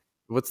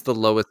What's the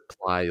lowest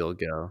ply you'll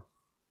go?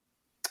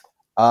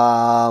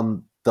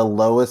 The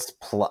lowest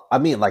I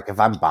mean, like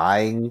if I'm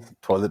buying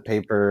toilet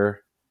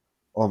paper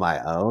on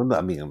my own,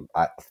 I mean,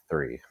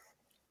 3.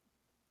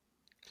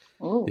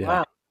 Oh, Yeah.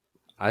 wow.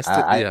 I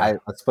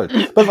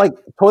suppose, but like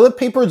toilet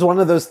paper is one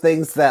of those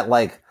things that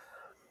like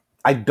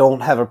I don't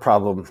have a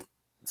problem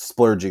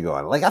splurging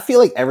on. Like I feel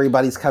like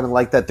everybody's kind of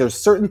like that. There's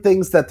certain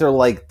things that they're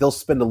like they'll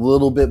spend a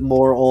little bit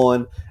more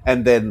on,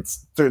 and then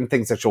certain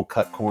things that you'll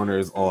cut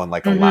corners on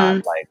like a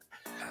lot. Like,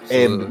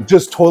 Absolutely. and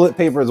just toilet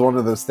paper is one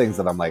of those things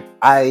that I'm like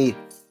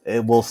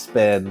it will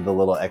spend the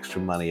little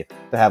extra money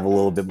to have a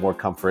little bit more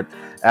comfort,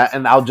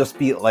 and I'll just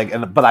be like,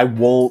 but I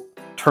won't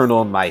turn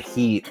on my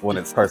heat when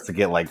it starts to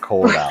get like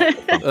cold out. Or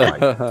something like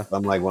that.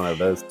 I'm like one of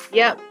those.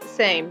 Yep,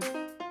 same.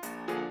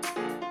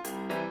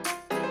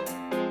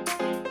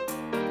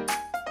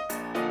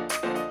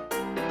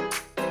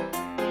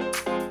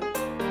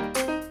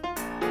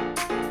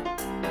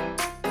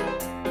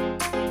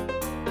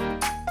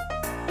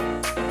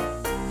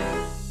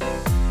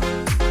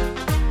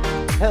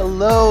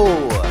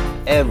 Hello,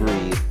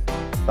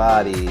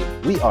 everybody.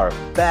 We are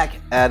back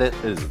at it.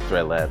 It is the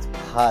Thread Lads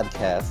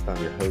podcast.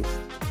 I'm your host,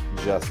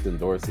 Justin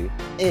Dorsey.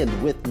 And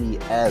with me,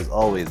 as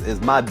always,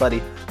 is my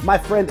buddy, my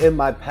friend, and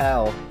my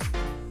pal,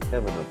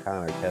 Kevin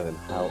O'Connor. Kevin,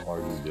 how are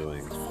you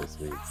doing this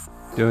week?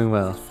 Doing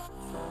well.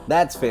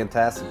 That's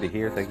fantastic to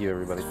hear. Thank you,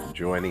 everybody, for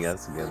joining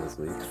us again this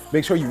week.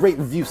 Make sure you rate,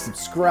 review,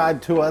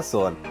 subscribe to us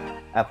on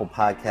Apple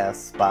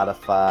Podcasts,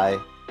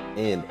 Spotify,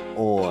 and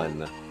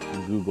on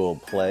Google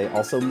Play.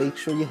 Also, make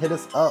sure you hit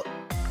us up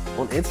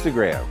on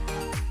Instagram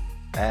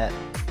at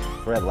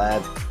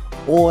ThreadLads,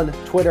 on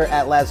Twitter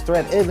at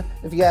LadsThread. And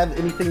if you have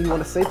anything you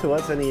want to say to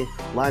us, any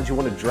lines you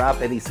want to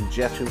drop, any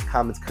suggestions,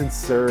 comments,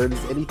 concerns,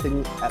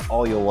 anything at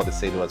all you'll want to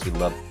say to us, we'd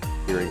love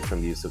hearing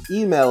from you. So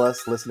email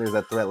us, listeners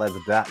at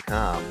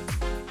threadlads.com.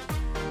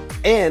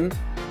 And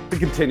to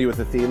continue with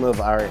the theme of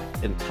our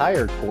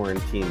entire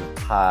quarantine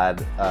pod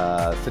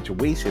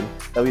situation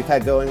that we've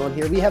had going on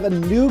here, we have a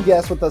new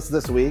guest with us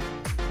this week.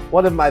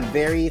 One of my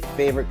very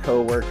favorite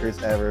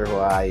co-workers ever, who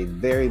I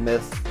very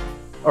miss,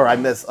 or I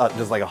miss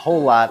just like a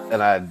whole lot,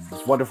 and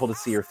it's wonderful to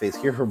see her face,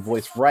 hear her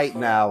voice right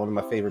now. One of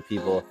my favorite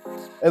people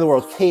in the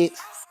world, Kate.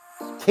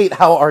 Kate,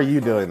 how are you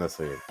doing this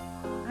week?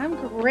 I'm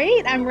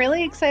great. I'm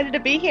really excited to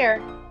be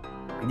here.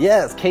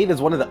 Yes, Kate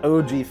is one of the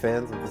OG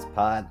fans of this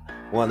pod,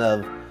 one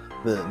of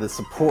the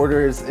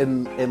supporters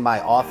in my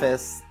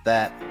office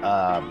that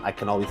I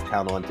can always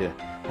count on to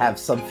have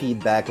some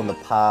feedback on the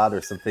pod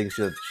or some things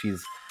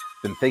she's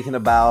been thinking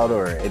about,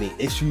 or any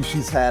issues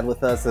she's had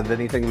with us, and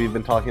anything we've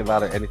been talking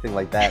about, or anything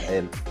like that.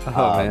 And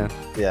man,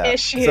 yeah,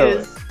 Issues.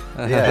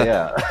 So,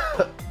 yeah.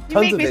 You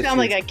make me sound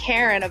like a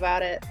Karen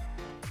about it.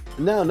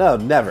 No,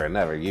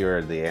 never.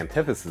 You're the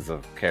antithesis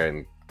of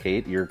Karen,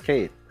 Kate. You're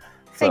Kate,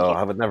 so Thank you.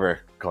 I would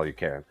never call you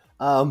Karen.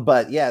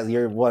 But yeah,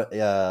 you're what?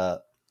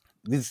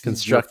 This constructive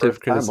is your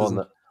first time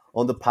criticism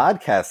on the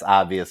podcast.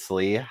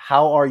 Obviously,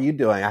 how are you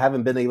doing? I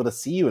haven't been able to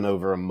see you in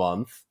over a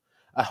month.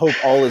 I hope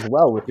all is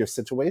well with your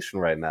situation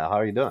right now. How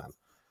are you doing?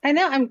 I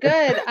know, I'm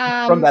good.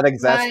 From that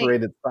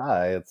exasperated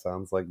sigh, it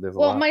sounds like there's a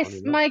lot. Well,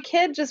 my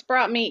kid just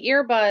brought me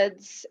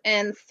earbuds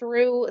and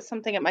threw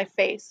something at my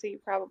face, so you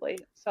probably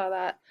saw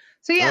that.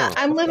 So yeah,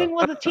 I'm living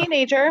with a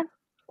teenager,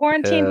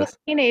 quarantined with a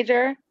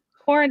teenager,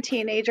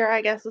 quarantine-ager,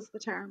 I guess is the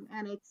term,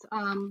 and it's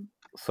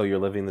So you're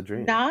living the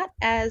dream. not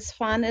as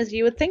fun as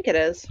you would think it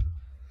is.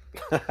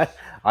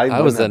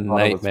 I was a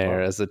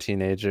nightmare as a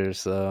teenager,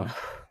 so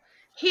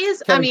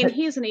He's an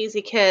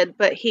easy kid,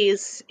 but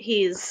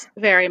he's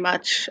very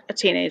much a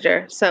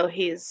teenager. So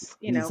he's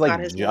like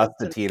got his just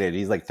a teenager.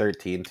 He's like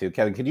 13 too.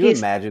 Kevin, can you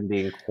imagine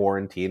being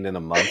quarantined in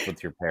a month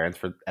with your parents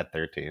at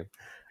 13?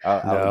 I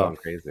was going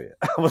crazy.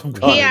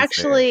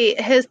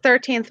 His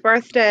 13th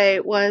birthday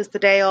was the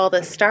day all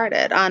this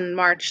started, on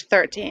March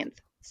 13th.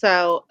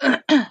 So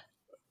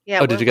yeah.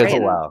 Oh, did you guys?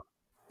 Oh, wow.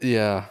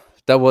 Yeah.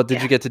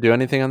 Did you get to do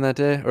anything on that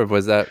day, or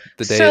was that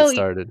the day it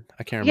started?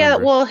 I can't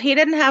remember. Yeah, well, he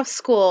didn't have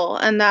school,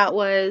 and that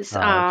was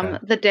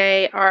the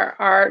day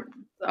our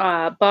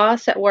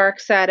boss at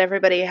work said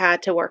everybody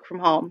had to work from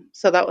home.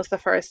 So that was the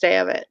first day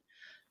of it.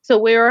 So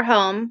we were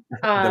home.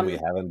 Then we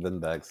haven't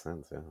been back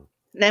since. Yeah.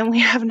 Then we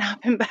have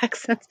not been back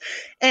since,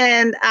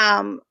 and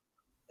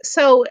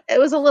so it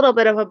was a little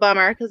bit of a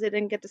bummer because he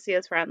didn't get to see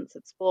his friends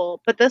at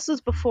school. But this was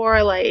before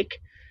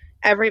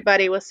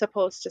everybody was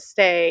supposed to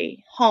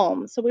stay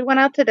home. So we went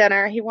out to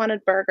dinner. He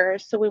wanted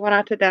burgers, so we went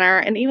out to dinner,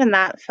 and even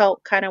that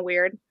felt kind of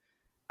weird.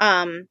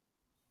 But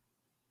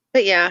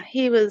yeah,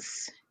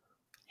 he's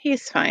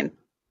fine.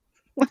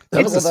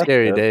 That was a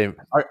scary day.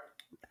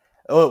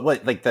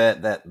 What, like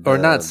that or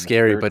not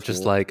scary, but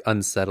just like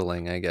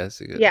unsettling, I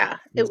guess. Yeah,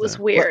 it was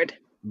weird.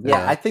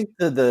 Yeah, I think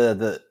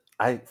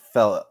I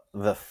felt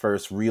the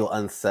first real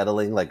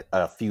unsettling like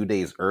a few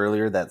days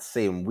earlier that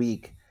same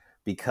week,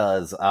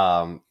 because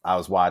I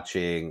was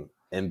watching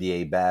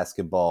NBA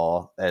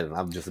basketball, and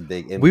I'm just a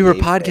big NBA We were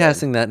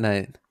podcasting that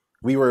night.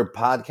 We were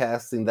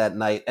podcasting that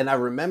night, and I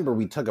remember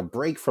we took a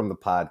break from the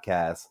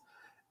podcast,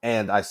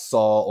 and I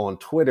saw on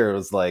Twitter, it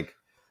was like,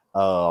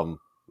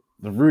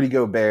 Rudy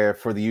Gobert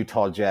for the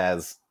Utah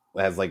Jazz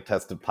has like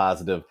tested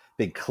positive.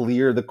 They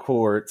clear the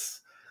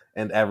courts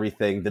and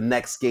everything. The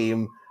next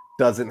game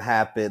doesn't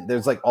happen.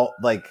 There's like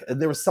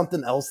and there was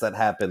something else that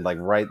happened like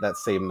right that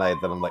same night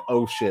that I'm like,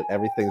 oh shit,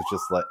 everything's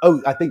just like,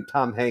 oh, I think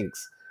Tom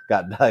Hanks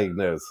got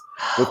diagnosed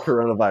with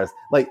coronavirus.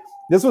 Like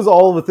this was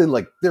all within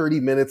like 30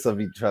 minutes of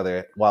each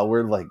other while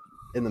we're like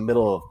in the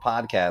middle of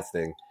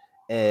podcasting.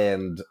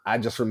 And I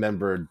just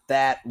remembered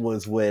that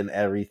was when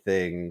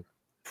everything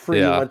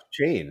pretty much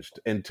changed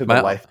into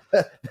the life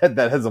that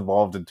has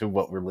evolved into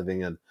what we're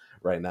living in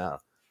right now.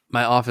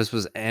 My office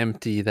was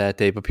empty that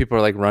day, but people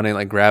were like running,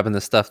 like grabbing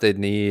the stuff they'd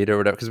need or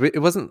whatever. Because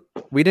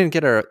we didn't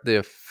get the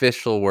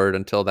official word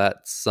until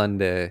that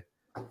Sunday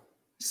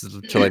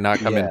to like not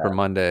come in for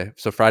Monday.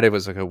 So Friday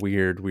was like a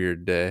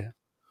weird day.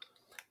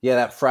 Yeah,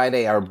 that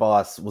Friday, our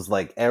boss was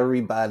like,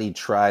 everybody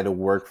try to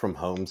work from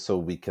home so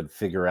we could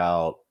figure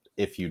out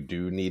if you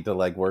do need to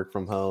like work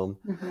from home.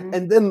 Mm-hmm.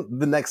 And then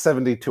the next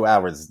 72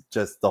 hours,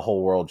 just the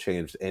whole world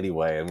changed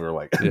anyway. And we were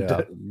like,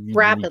 rapidly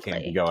you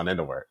can't be going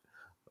into work.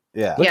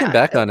 Yeah. Looking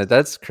back on it,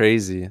 that's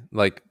crazy.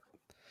 Like,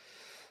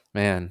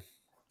 man,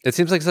 it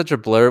seems like such a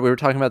blur. We were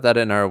talking about that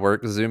in our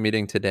work Zoom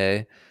meeting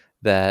today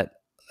that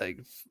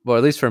like, well,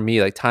 at least for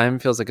me, like time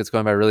feels like it's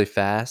going by really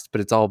fast, but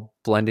it's all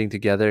blending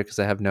together because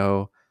I have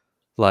no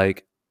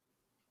like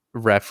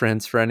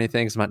reference for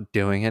anything. So I'm not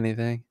doing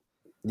anything.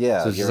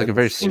 Yeah. So it's just like a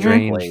very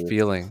strange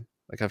feeling.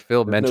 Like I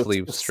feel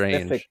mentally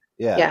strange.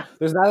 Yeah.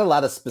 There's not a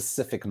lot of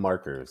specific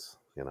markers,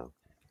 you know.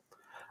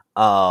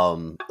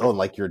 On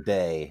like your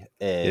day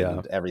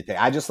and everything.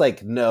 I just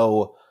like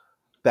know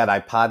that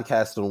I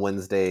podcast on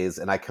Wednesdays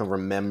and I can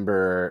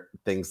remember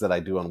things that I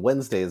do on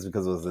Wednesdays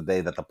because it was the day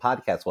that the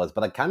podcast was,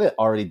 but I kind of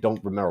already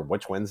don't remember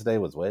which Wednesday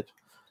was which.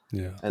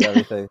 Yeah. And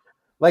everything.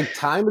 Like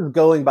time is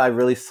going by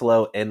really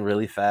slow and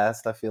really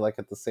fast, I feel like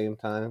at the same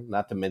time.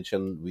 Not to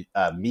mention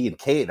me and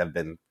Kate have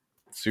been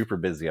super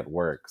busy at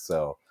work.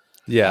 So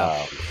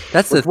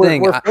that's the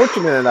thing. We're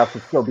fortunate enough to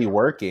still be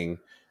working.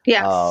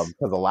 Yes.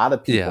 Because a lot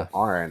of people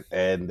aren't,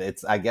 and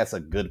it's, I guess, a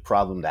good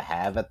problem to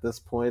have at this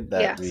point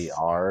that we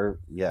are,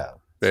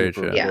 very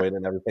super employed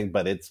and everything.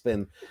 But it's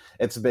been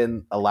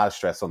a lot of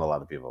stress on a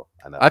lot of people.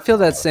 I know. I feel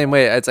that same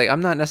way. It's like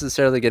I'm not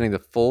necessarily getting the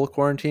full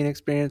quarantine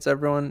experience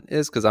everyone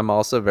is because I'm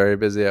also very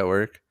busy at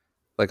work,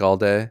 like all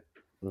day.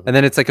 Mm-hmm. And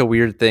then it's like a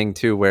weird thing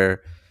too,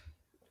 where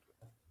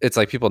it's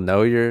like people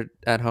know you're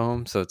at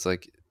home, so it's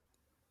like,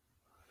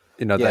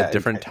 you know, at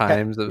different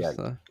times of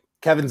stuff.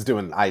 Kevin's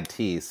doing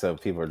IT, so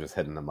people are just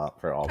hitting him up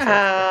for all sorts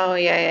of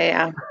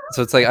yeah.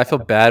 So it's like I feel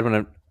bad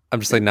when I'm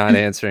just like not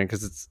answering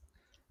because it's,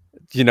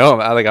 you know,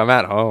 I'm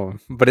at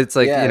home, but it's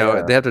like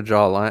they have to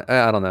draw a line.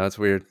 I don't know, it's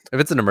weird. If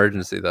it's an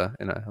emergency though,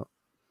 you know.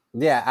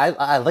 Yeah,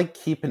 I like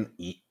keeping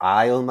an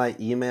eye on my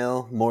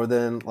email more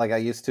than like I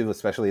used to,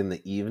 especially in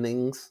the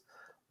evenings.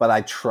 But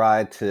I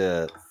try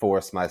to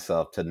force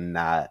myself to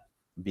not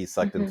be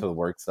sucked into the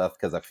work stuff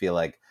because I feel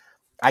like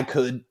I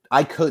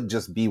could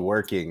just be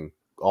working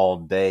all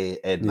day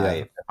and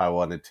night if I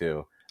wanted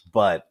to,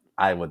 but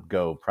I would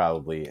go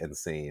probably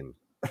insane.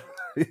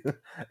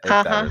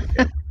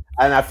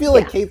 And I feel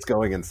like Kate's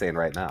going insane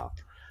right now.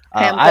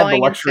 I have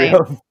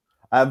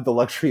the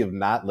luxury of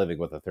not living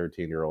with a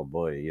 13-year-old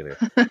boy either.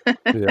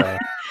 Yeah.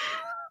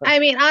 I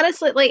mean,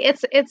 honestly, like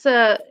it's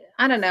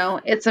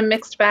a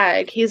mixed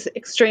bag. He's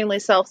extremely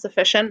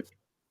self-sufficient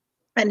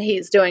and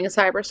he's doing a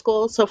cyber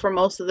school. So for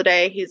most of the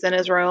day he's in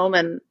his room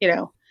and, you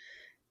know,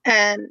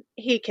 and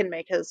he can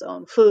make his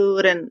own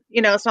food and,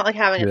 you know, it's not like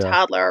having a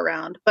toddler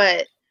around,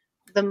 but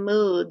the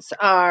moods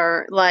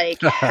are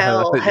like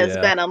hell has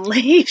been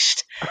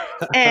unleashed.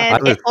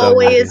 And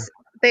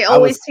they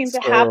always seem to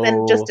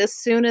happen just as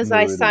soon as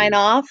I sign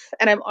off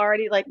and I'm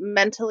already like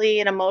mentally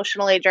and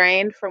emotionally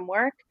drained from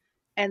work.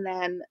 And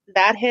then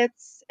that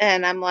hits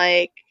and I'm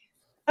like,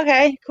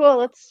 okay,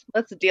 cool.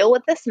 Let's deal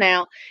with this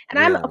now. And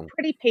I'm a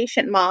pretty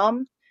patient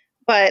mom.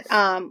 But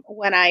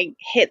when I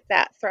hit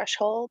that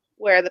threshold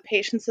where the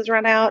patience has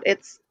run out,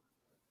 it's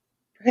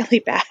really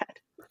bad.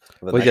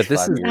 The next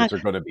 5 years are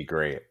going to be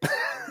great.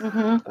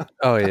 Mm-hmm.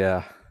 Oh,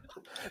 yeah.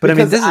 But because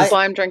I mean, this is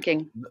why I'm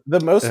drinking. The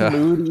most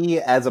moody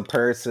as a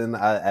person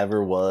I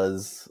ever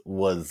was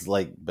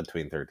like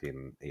between 13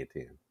 and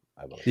 18.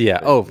 I believe. Yeah.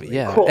 Oh,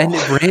 yeah. Cool. And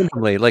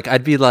randomly, like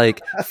I'd be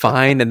like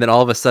fine. And then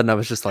all of a sudden I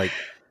was just like,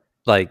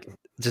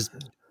 just,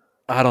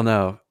 I don't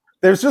know.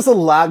 There's just a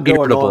lot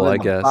going on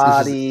in the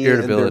body.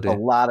 And there's a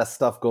lot of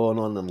stuff going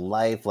on in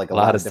life. Like a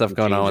lot of stuff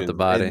going on with the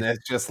body. And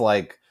it's just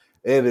like,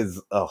 it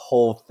is a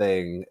whole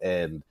thing.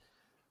 And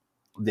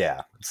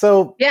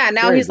so. Yeah,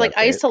 now he's like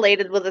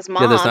isolated with his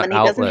mom and he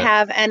doesn't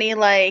have any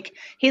like,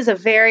 he's a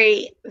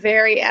very,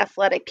 very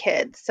athletic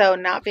kid. So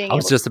not being able to I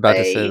was just about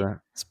to say that.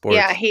 Sports.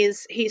 Yeah,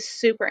 he's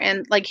super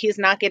and like he's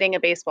not getting a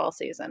baseball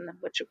season,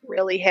 which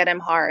really hit him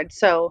hard.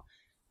 So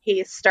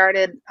he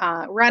started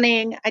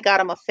running. I got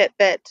him a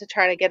Fitbit to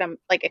try to get him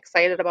like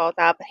excited about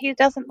that, but he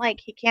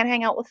can't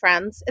hang out with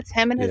friends. It's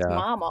him and his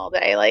mom all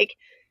day. Like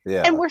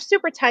Yeah. And we're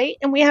super tight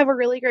and we have a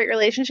really great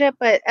relationship.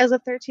 But as a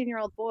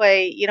 13-year-old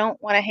boy, you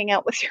don't want to hang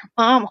out with your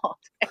mom all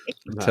day.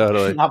 No,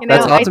 Totally. not You for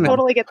That's know, I awesome.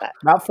 totally get that.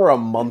 not for a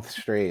month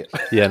straight.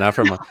 Yeah, not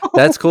from.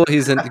 That's cool.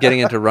 He's getting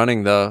into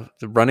running though.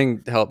 The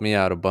running helped me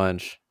out a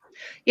bunch.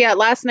 Yeah,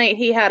 last night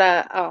he had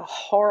a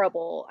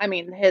horrible. I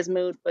mean, his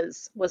mood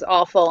was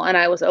awful, and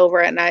I was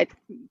over it, and I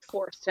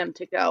forced him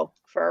to go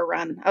for a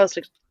run. I was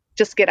like,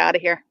 just get out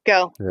of here,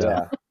 go,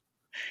 Yeah.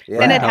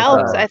 and it Yeah.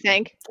 helps. I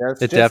think.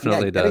 It's It just,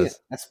 definitely getting does.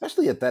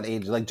 especially at that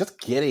age, like just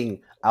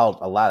getting out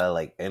a lot of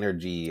like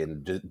energy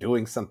and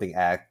doing something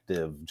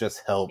active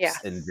just helps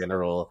Yes. in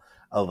general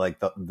of like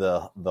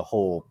the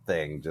whole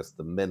thing, just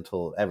the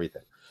mental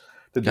everything.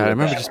 To do God, I it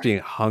remember that just way. being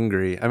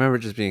hungry. I remember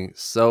just being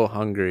so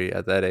hungry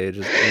at that age,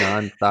 just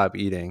nonstop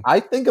eating. I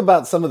think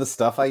about some of the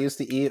stuff I used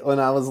to eat when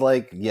I was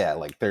like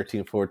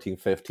 13, 14,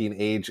 15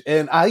 age.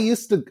 And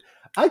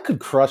I could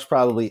crush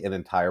probably an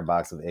entire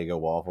box of Eggo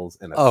waffles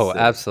in a Oh,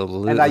 sitting.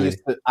 absolutely. And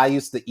I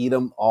used to eat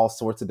them all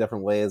sorts of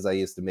different ways. I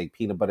used to make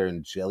peanut butter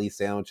and jelly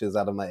sandwiches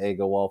out of my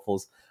Eggo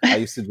waffles. I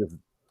used to just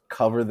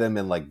cover them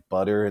in like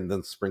butter and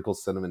then sprinkle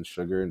cinnamon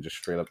sugar and just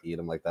straight up eat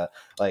them like that.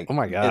 Like, Oh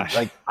my gosh.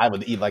 like I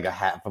would eat like a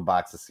half a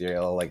box of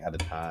cereal like at a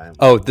time.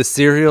 Oh, the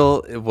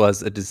cereal, it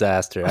was a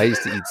disaster. I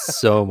used to eat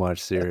so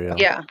much cereal.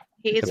 Yeah,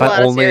 he eats If a I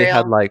lot of only cereal.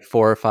 had like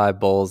 4 or 5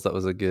 bowls, that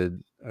was a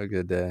good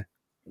day.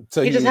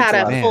 So He just eats had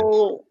lot a of- Man.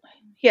 full.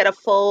 He had a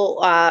full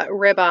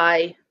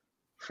ribeye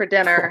for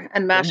dinner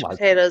and mashed my-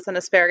 potatoes and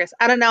asparagus.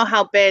 I don't know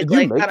how big, Did you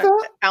like make I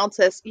don't that?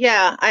 ounces.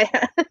 Yeah,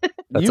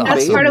 That's You awesome.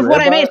 made part of what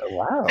I ribeye? made.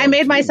 Wow, I made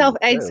geez, myself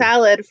egg good.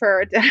 salad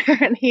for dinner,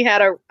 and he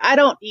had a. I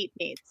don't eat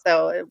meat,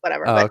 so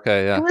whatever. Oh, but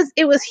okay, yeah.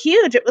 it was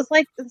huge. It was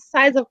like the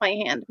size of my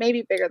hand,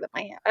 maybe bigger than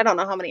my hand. I don't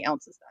know how many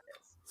ounces that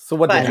So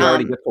what, But, did you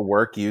already um, get to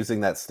work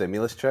using that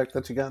stimulus check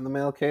that you got in the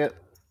mail, Kate?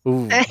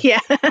 Ooh. is. Yeah.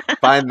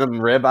 Find them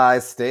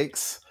ribeye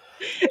steaks?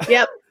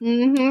 Yep.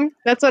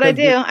 That's what I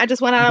do. I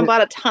just went out and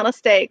bought a ton of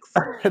steaks.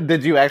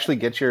 Did you actually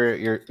get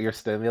your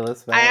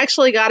stimulus back? I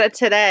actually got it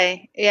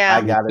today. Yeah.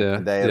 I got Me it too.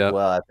 today Yep. as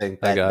well. I think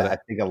I got it. I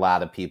think a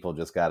lot of people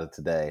just got it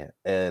today,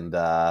 and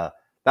that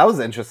was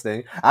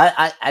interesting.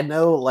 I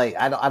know, like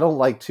I don't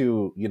like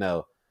to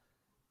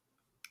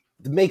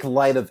make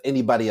light of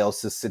anybody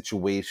else's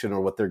situation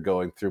or what they're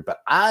going through, but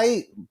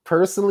I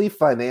personally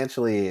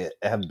financially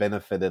have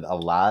benefited a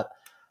lot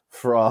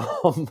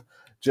from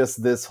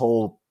just this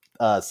whole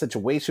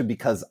situation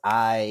because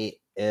I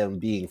am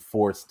being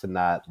forced to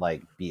not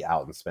like be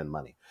out and spend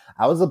money.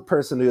 I was a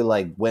person who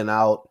like went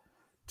out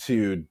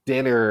to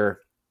dinner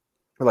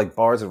or like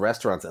bars and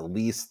restaurants at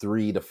least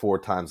 3 to 4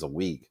 times a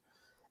week,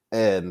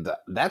 and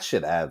that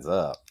shit adds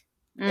up.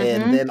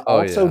 And Mhm. then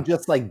Oh, also yeah.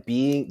 just like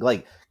being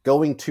like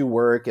going to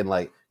work and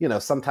like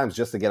sometimes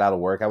just to get out of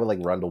work I would like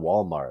run to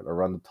Walmart or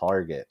run to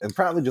Target and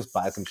probably just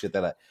buy some shit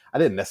that I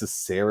didn't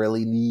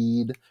necessarily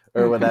need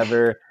or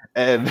whatever.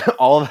 And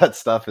all of that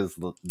stuff is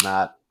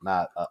not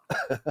a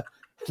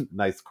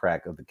nice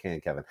crack of the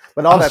can, Kevin,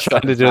 but all I was that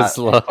stuff trying to is do it not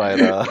slow.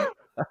 quite,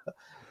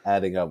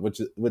 adding up,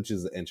 which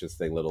is an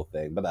interesting little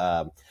thing.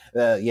 But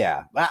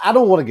yeah, I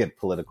don't want to get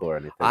political or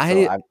anything,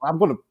 so I'm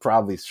going to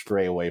probably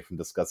stray away from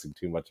discussing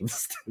too much of the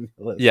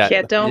stimulus. Yeah.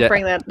 Yeah, don't yeah.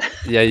 bring that.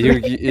 Yeah,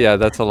 yeah,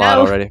 that's a lot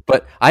No. already.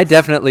 But I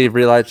definitely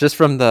realized just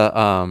from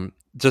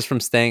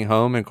staying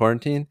home in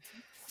quarantine,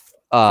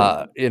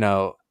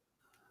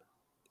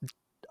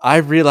 I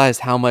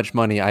realized how much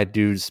money I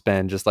do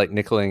spend just like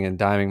nickeling and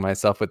diming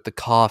myself with the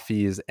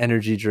coffees,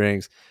 energy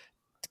drinks,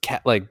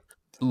 like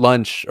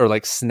lunch or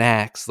like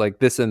snacks, like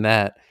this and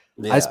that.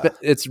 Yeah.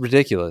 It's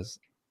ridiculous.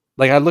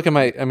 Like I look at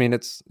I mean,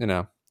 it's,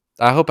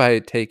 I hope I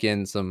take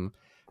in some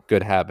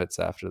good habits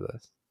after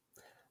this.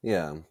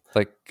 Yeah.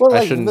 Like, Well, I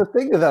like shouldn't. the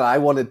thing that I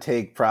want to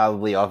take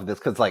probably off of this,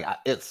 because like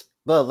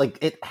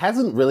it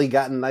hasn't really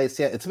gotten nice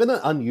yet. It's been an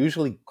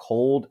unusually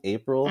cold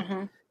April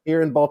Mhm.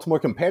 here in Baltimore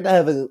compared to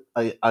having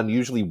an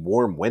unusually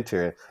warm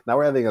winter. Now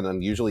we're having an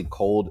unusually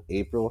cold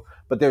April,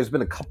 but there's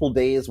been a couple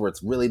days where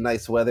it's really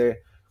nice weather.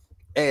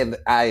 And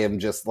I am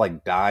just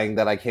like dying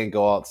that I can't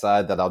go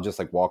outside, that I'll just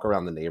like walk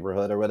around the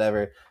neighborhood or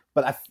whatever.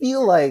 But I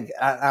feel like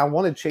I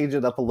want to change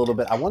it up a little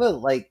bit. I want to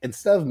like,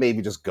 instead of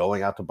maybe just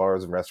going out to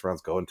bars and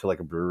restaurants, going to like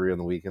a brewery on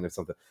the weekend or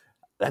something,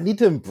 I need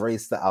to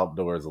embrace the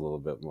outdoors a little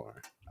bit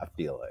more. I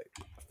feel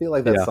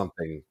like that's Yeah.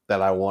 something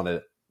that I want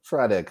to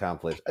try to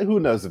accomplish. And who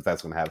knows if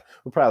that's going to happen?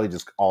 We're probably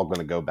just all going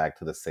to go back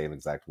to the same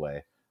exact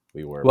way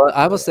we were. Well,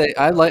 I will before. say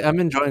I'm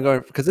enjoying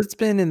going because it's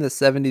been in the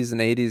 70s and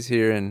 80s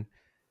here and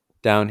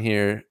down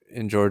here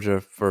in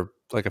Georgia for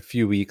like a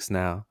few weeks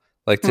now.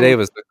 Like today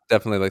was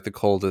definitely like the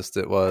coldest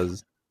it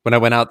was. When I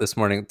went out this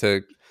morning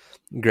to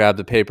grab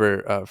the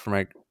paper for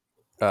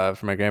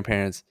my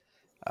grandparents,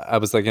 I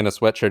was like in a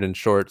sweatshirt and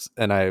shorts,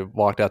 and I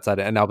walked outside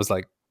and I was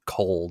like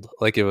cold.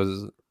 Like it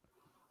was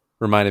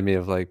reminded me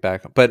of like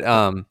back. But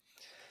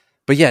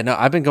yeah, no,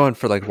 I've been going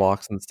for like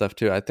walks and stuff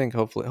too. I think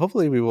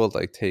hopefully we will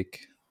like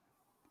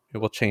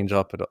we'll change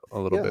up it a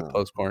little bit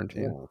post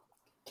quarantine. Yeah.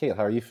 Kate,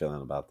 how are you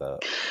feeling about that?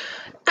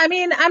 I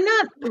mean, I'm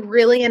not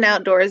really an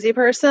outdoorsy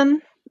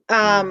person.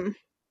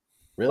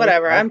 Really?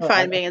 Whatever. I'm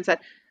fine being inside.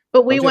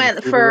 But we Don't you have a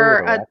went Subaru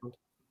for with a rack?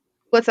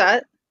 What's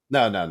that?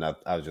 No.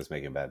 I was just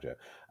making a bad joke.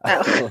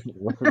 Oh.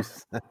 What were you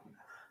saying?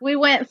 We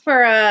went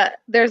for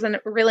there's a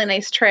really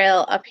nice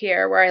trail up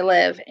here where I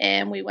live,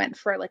 and we went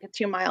for like a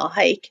 2-mile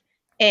hike.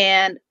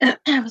 And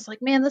I was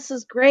like, man, this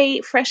is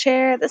great. Fresh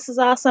air. This is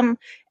awesome.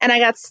 And I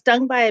got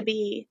stung by a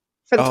bee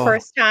for the Oh.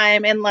 first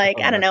time in like,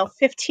 Oh, I don't know,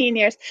 15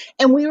 years.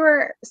 And we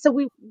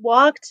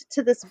walked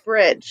to this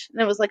bridge, and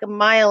it was like a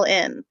mile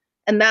in,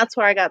 and that's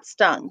where I got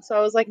stung. So I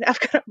was like, I've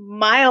got a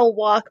mile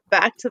walk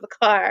back to the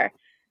car.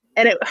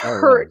 And it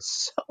hurt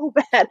so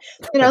bad.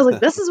 And I was like,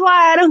 this is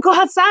why I don't go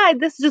outside.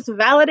 This just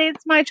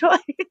validates my choice.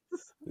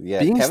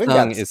 Yeah, Being Kevin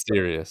stung got is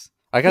serious.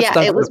 I got Yeah,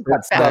 stung it for was the got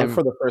first stung time.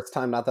 for the first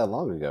time not that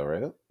long ago,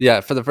 right?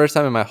 Yeah, for the first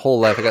time in my whole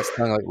life, I got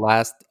stung like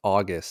last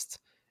August,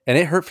 and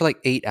it hurt for like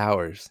 8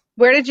 hours.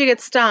 Where did you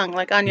get stung?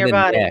 Like on your the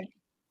body? neck.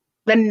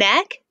 The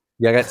neck?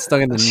 Yeah, I got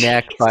stung in the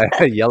neck by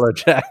a yellow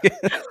jacket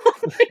Oh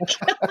my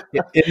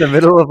God. in the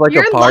middle of like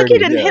You're a party. lucky it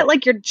didn't hit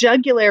like your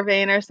jugular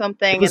vein or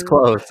something. It was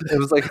close. It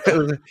was like,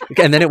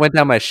 and then it went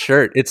down my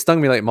shirt. It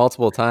stung me like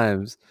multiple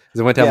times.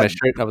 It went down my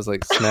shirt, and I was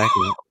like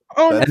smacking.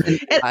 Oh, And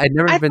then I'd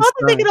never I been thought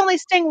that they stung. could only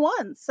sting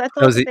once. I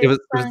thought It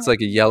was like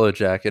a yellow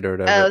jacket or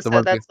whatever. Oh, The so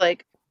one that's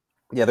like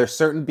Yeah, there's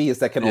certain bees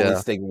that can only Yeah.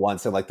 sting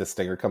once, and like the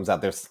stinger comes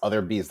out. There's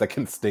other bees that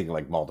can sting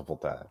like multiple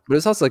times. But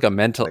it's also like a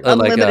mental, Like like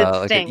unlimited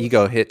an stings.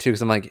 ego hit too.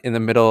 Because I'm like in the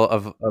middle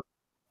of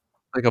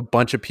like a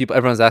bunch of people.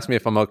 Everyone's asking me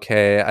if I'm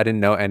okay. I didn't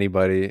know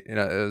anybody. You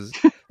know, it was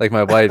like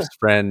my wife's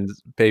friend's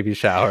baby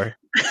shower,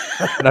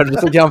 and I'm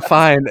just like, yeah, I'm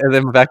fine. And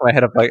then in the back of my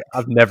head, I'm like,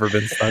 I've never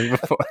been stung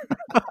before.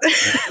 I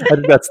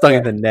just got stung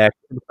in the neck.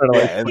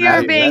 and You're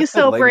that- being that so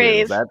shit lingers.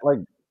 brave. That like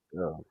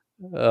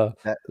Oh,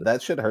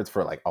 that shit hurts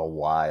for like a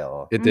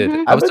while. it did.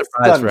 Mhm. I was I've been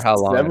surprised stung for how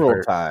long it several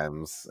hurt.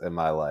 times in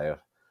my life.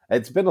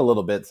 It's been a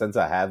little bit since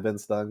I have been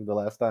stung the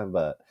last time,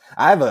 but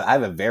I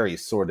have a very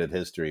sordid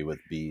history with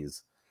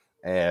bees,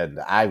 and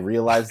I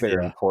realize they're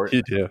Yeah,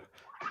 important. You do.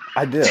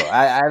 I do.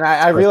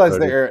 I So realize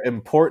sorry. their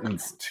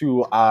importance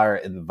to our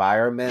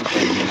environment.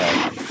 And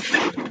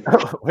you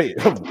know, wait,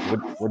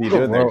 what are you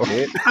doing there, Whoa.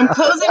 Kate? I'm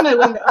closing my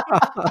window.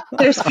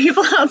 There's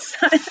people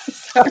outside.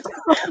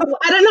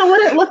 I don't know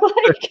what it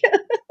looked like.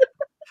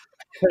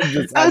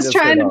 I was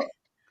trying heard to.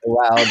 a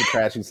loud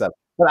crashing stuff,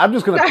 but I'm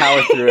just gonna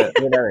power through it.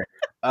 Whatever.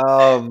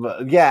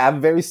 Yeah, I have a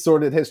very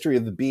sordid history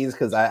of the bees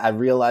because I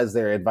realize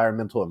their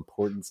environmental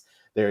importance,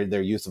 their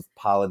use of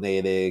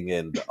pollinating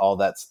and all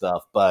that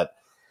stuff, but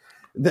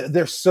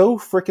they're so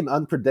freaking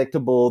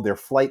unpredictable. Their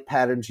flight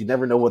patterns, you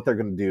never know what they're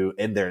gonna do,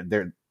 and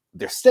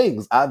their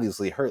stings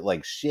obviously hurt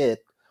like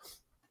shit.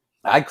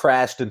 I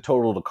crashed and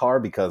totaled a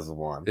car because of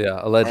one. Yeah,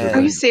 allegedly.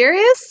 Are you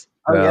serious?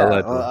 Oh Yeah, yeah,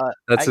 allegedly.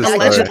 That's his story.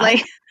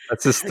 Allegedly.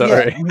 That's his yeah,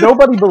 story.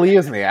 nobody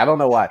believes me. I don't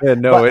know why. Yeah,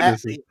 no But,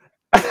 witnesses.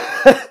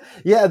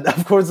 yeah,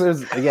 of course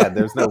there's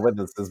no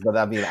witnesses, but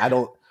I mean, I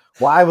don't.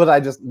 Why would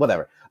I just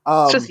whatever?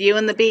 It's just you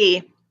and the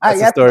bee.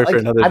 That's a story for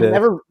another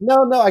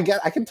day.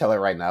 I can tell it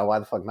right now. Why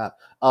the fuck not?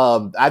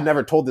 I've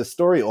never told this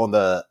story on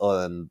the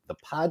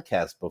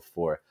podcast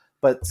before,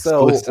 but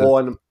so Exclusive.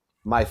 on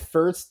my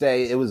first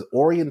day, it was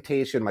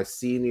orientation, my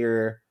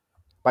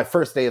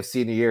first day of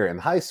senior year in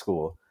high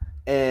school,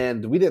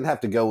 and we didn't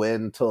have to go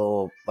in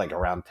till like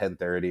around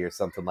 10:30 or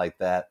something like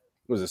that.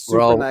 It was a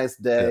super nice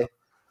day. Yeah.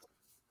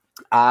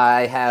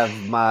 I have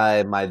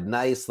my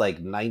nice like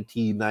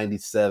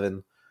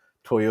 1997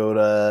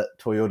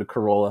 Toyota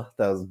Corolla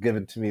that was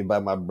given to me by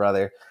my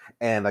brother,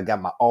 and I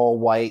got my all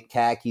white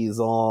khakis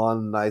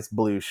on, nice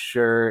blue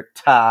shirt,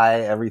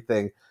 tie,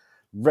 everything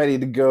ready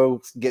to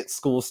go get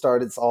school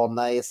started. It's all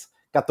nice.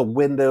 Got the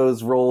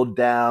windows rolled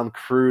down,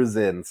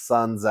 cruising,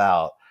 sun's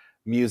out,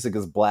 music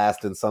is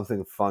blasting,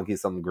 something funky,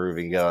 something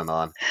groovy going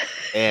on.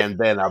 And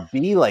then a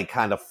bee like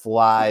kind of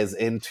flies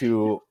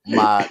into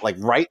my like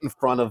right in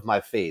front of my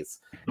face.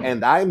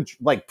 And I'm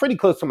like pretty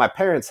close to my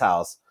parents'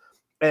 house.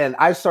 And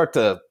I start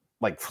to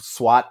like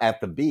swat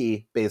at the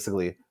bee,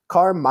 basically.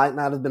 Car might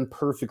not have been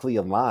perfectly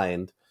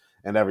aligned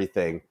and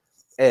everything.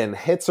 And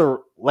hits a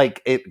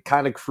like it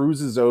kind of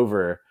cruises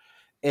over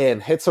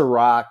and hits a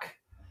rock,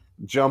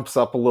 jumps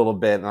up a little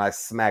bit, and I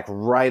smack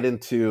right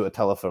into a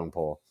telephone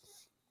pole.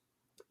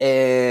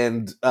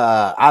 And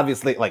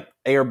obviously, like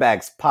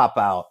airbags pop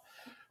out,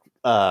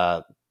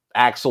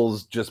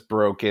 axles just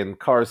broken,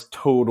 car's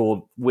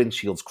totaled,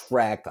 windshields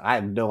cracked. I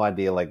have no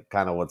idea, like,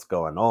 kind of what's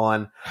going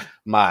on.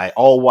 My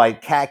all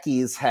white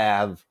khakis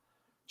have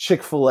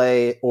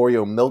Chick-fil-A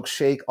Oreo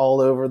milkshake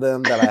all over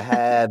them that I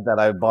had that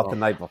I bought the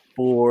night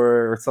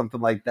before or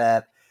something like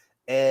that.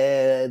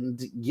 And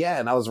yeah,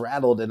 and I was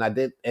rattled,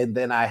 and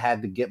then I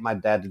had to get my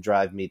dad to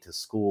drive me to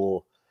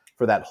school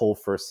for that whole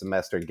first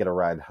semester and get a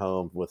ride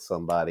home with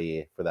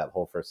somebody for that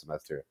whole first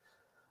semester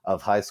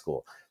of high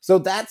school. So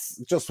that's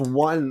just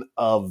one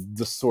of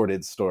the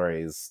sordid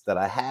stories that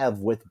I have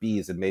with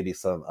bees, and maybe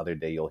some other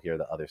day you'll hear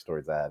the other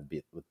stories I have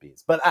with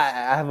bees. But I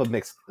have a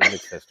mixed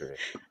history.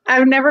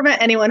 I've never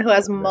met anyone who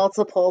has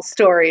multiple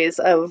stories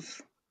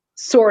of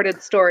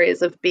sordid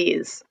stories of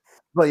bees.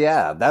 But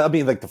yeah, that would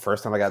be like the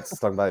first time I got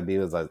stung by a bee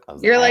was I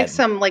was You're like at-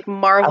 some like I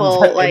was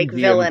Marvel at like MGM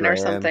villain or Grand.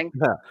 something.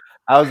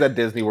 I was at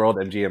Disney World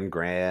MGM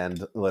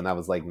Grand when I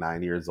was like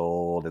 9 years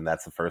old, and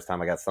that's the first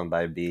time I got stung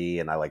by a bee.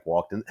 And I like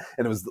walked in,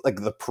 and it was like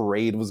the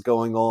parade was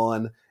going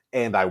on,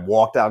 and I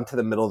walked out into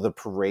the middle of the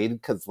parade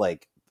because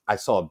like I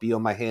saw a bee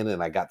on my hand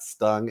and I got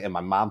stung, and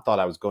my mom thought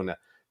I was going to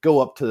go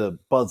up to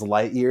Buzz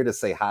Lightyear to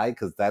say hi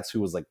because that's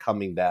who was like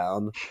coming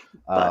down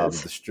the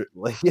strip,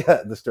 like,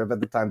 the strip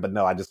at the time. But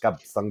no, I just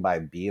got stung by a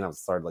bee and I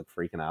started like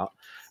freaking out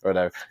or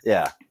whatever.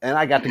 Yeah, and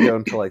I got to go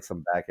into like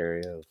some back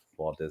area of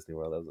Walt Disney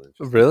World. That was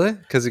interesting. Really?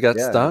 Because you got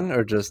stung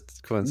or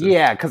just coincidence?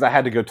 Yeah, because I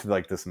had to go to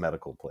like this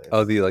medical place.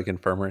 Oh, the like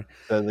infirmary.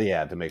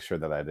 Yeah, to make sure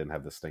that I didn't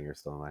have the stinger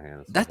still in my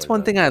hand. That's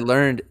one thing I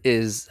learned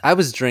is I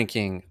was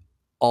drinking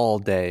all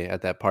day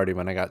at that party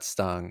when I got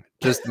stung.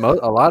 Just a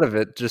lot of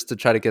it just to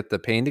try to get the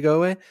pain to go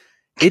away.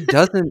 It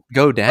doesn't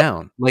go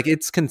down. Like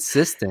it's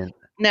consistent.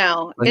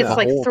 No, it's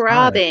like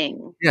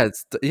throbbing. Time.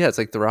 Yeah, it's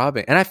like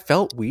throbbing. And I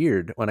felt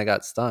weird when I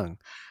got stung.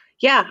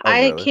 Yeah,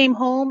 I came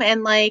home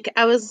and like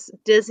I was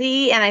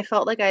dizzy and I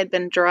felt like I had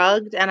been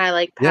drugged and I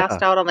like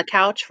passed out on the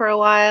couch for a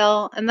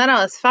while and then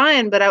I was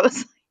fine, but I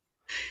was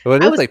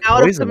well, I was like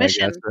out poison, of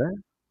commission. I guess, right?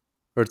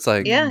 Or it's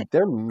like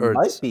there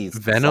might be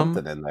venom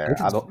something in there.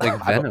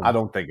 Venom. I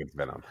don't think it's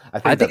venom.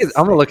 I think it's,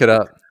 I'm gonna look it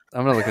up.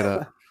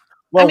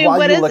 Well, I mean,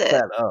 while you look it?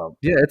 that up,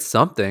 yeah, it's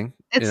something.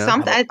 It's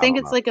something. I think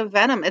it's like a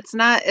venom. It's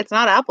not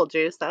apple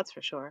juice, that's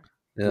for sure.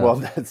 Yeah.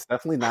 Well, it's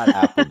definitely not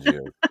apple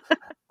juice.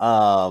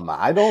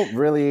 I don't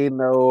really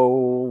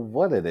know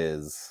what it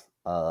is.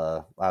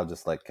 I'll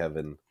just let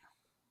Kevin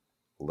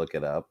look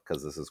it up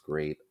because this is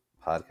great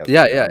podcast.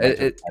 Yeah.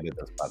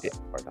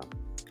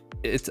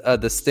 It's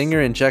the stinger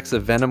injects a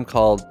venom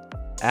called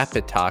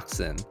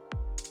apitoxin.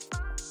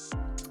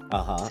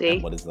 See?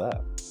 And what is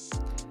that?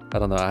 I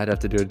don't know. I'd have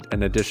to do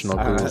an additional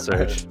Google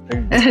search.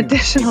 An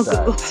additional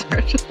Google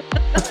search.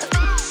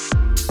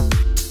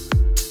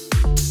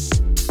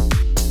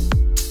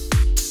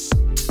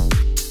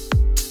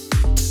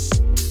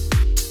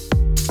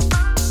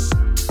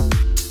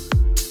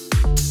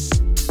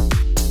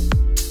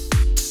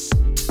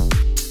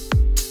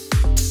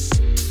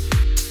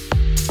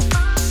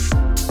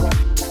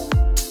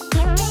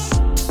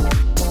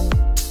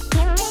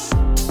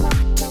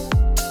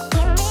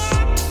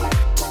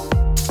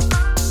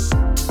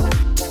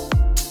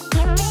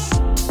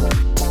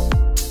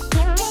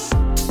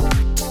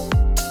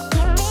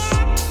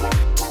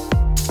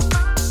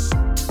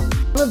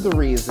 The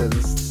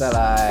reasons that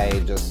I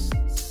just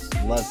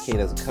love Kate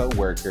as a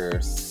co-worker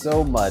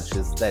so much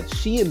is that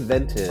she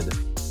invented,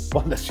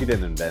 well, no, she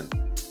didn't invent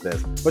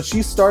this, but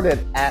she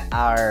started at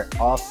our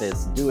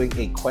office doing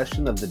a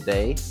question of the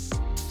day,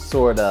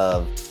 sort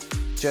of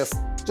just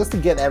to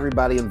get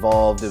everybody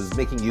involved. It was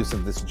making use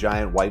of this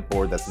giant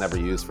whiteboard that's never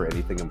used for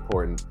anything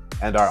important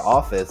and our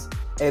office.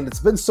 And it's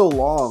been so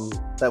long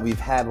that we've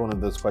had one of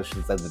those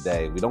questions of the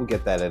day. We don't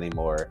get that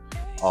anymore,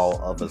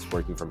 all of us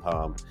working from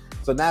home.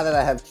 So now that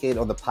I have Kate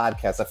on the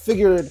podcast, I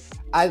figured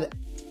I'd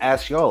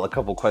ask y'all a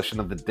couple question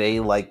of the day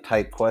like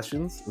type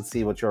questions and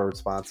see what your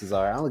responses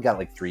are. I only got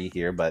like 3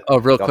 here, but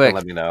real quick,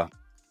 let me know.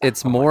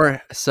 It's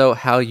more so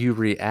how you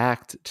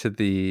react to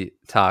the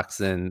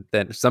toxin.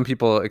 That some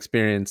people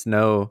experience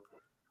no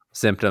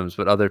symptoms,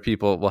 but other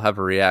people will have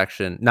a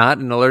reaction, not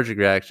an allergic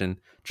reaction,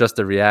 just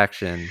a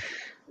reaction,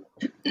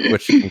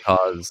 which can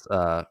cause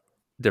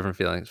different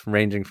feelings,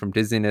 ranging from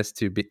dizziness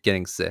to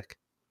getting sick.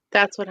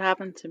 That's what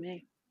happened to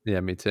me. Yeah,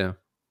 me too.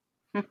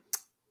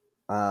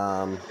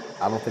 I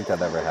don't think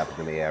that ever happened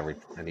to me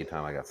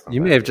anytime I got stung. You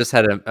may have just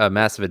had a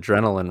massive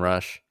adrenaline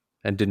rush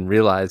and didn't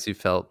realize you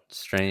felt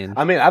strained.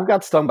 I mean, I've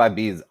got stung by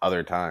bees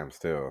other times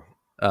too.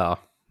 Oh,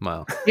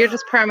 well. You're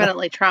just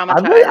permanently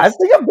traumatized. I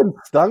think I've been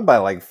stung by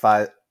like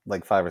five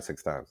or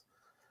six times.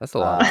 That's a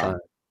lot of time.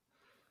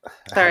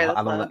 Sorry,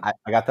 I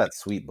got that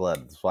sweet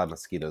blood. That's why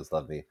mosquitoes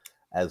love me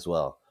as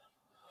well.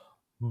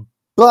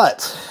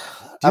 But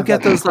do you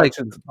get those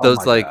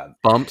like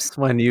bumps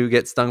when you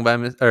get stung by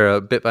or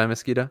bit by a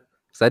mosquito?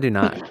 Because I do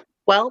not.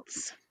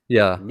 Welts.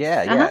 Yeah.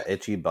 Yeah.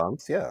 Itchy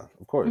bumps. Yeah,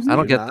 of course. I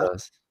don't get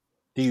those.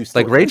 Do you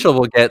still like Rachel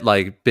will get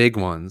like big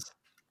ones?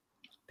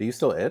 Do you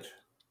still itch?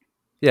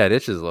 Yeah, it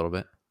itches a little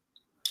bit.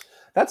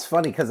 That's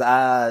funny because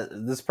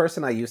this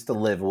person I used to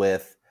live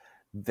with,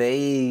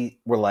 they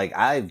were like,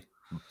 I've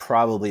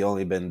probably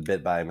only been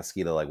bit by a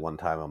mosquito like one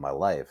time in my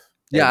life.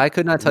 Yeah, I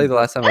could not tell you the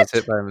last time I was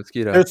hit by a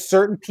mosquito. There's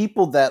certain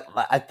people that,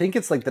 I think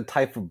it's like the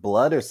type of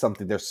blood or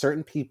something. There's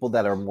certain people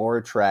that are more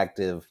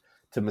attractive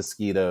to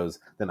mosquitoes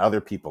than other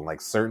people.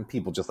 Like certain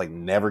people just like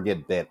never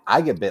get bit.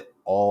 I get bit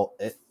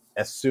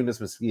as soon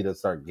as mosquitoes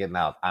start getting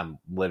out, I'm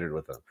littered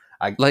with them.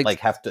 I like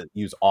have to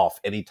use off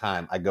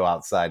anytime I go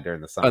outside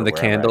during the summer. On the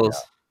candles.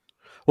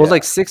 Well,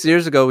 like 6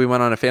 years ago, we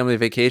went on a family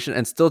vacation,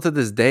 and still to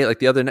this day, like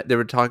the other night, we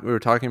were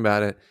talking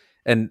about it,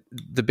 and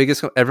the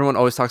biggest, everyone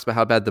always talks about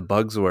how bad the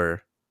bugs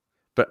were.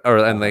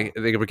 And they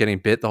were getting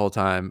bit the whole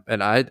time,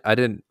 and I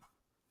didn't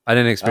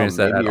experience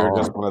that at all. You're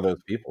just one of those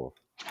people.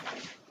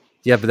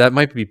 Yeah, but that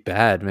might be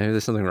bad. Maybe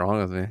there's something wrong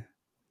with me.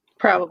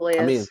 Probably is.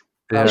 I mean,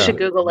 you should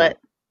Google it.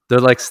 They're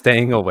like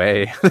staying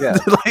away. Yeah.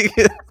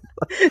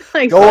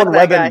 Like, Go fuck on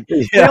that guy.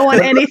 WebMD. We don't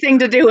want anything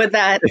to do with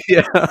that.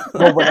 Yeah.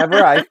 Well,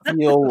 whenever I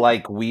feel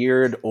like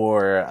weird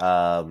or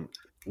a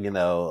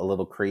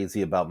little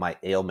crazy about my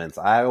ailments,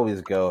 I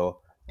always go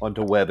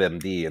onto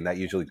WebMD, and that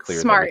usually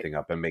clears Smart. everything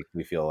up and makes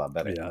me feel a lot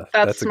better. Yeah,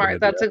 That's a good smart. idea.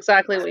 That's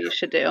exactly what you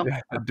should do. Yeah,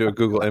 do a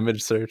Google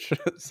image search.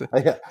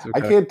 I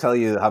can't tell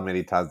you how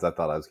many times I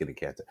thought I was getting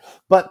cancer,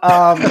 but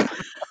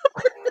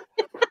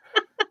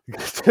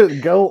to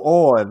go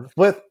on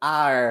with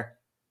our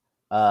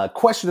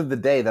question of the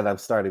day that I'm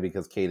starting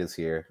because Kate is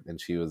here and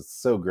she was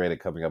so great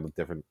at coming up with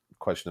different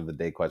question of the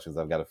day questions.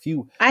 I've got a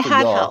few. I for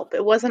had y'all. help.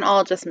 It wasn't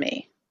all just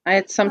me. I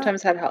had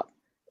sometimes had help.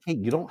 Hey,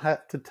 you don't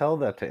have to tell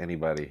that to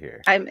anybody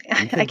here. I You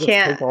can can't. just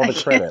take all the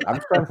credit. I'm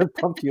trying to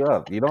pump you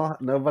up.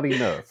 Nobody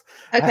knows.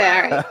 Okay,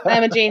 all right.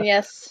 I'm a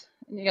genius.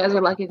 You guys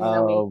are lucky to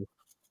know me.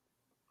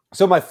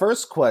 So my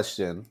first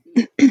question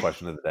of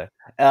the day: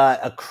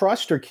 a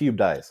crushed or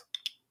cubed ice?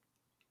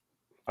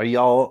 Are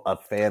y'all a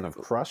fan of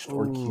crushed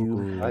or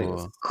cubed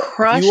ice?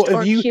 Crushed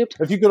or cubed?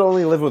 If you could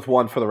only live with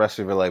one for the rest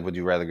of your life, would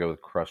you rather go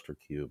with crushed or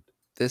cubed?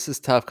 This is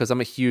tough because I'm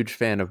a huge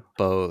fan of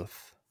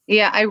both.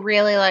 Yeah, I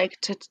really like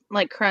to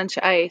crunch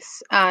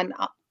ice. And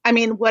I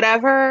mean,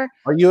 whatever.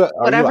 Are you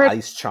an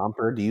ice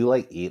chomper? Do you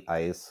eat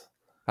ice?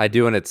 I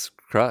do when it's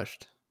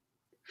crushed.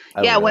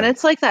 Oh, yeah, really? when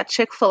it's like that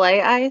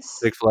Chick-fil-A ice.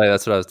 Chick-fil-A,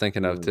 that's what I was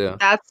thinking of too.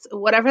 That's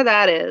whatever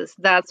that is.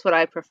 That's what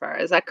I prefer.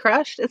 Is that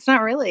crushed? It's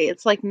not really.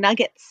 It's like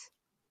nuggets.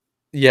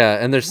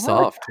 Yeah, and they're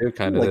soft too,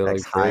 kind of.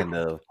 That kind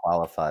of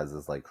qualifies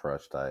as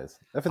crushed ice.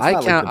 If it's I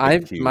not count. like the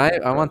big cube,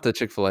 I want the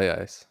Chick-fil-A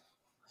ice.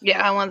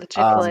 Yeah, I want the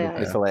Chick-fil-A ice.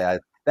 Chick-fil-A ice.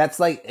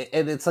 That's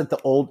and it's like the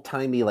old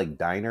timey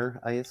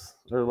diner ice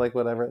or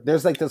whatever.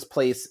 There's this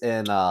place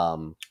in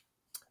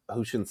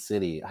Ocean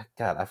City.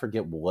 God, I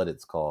forget what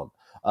it's called.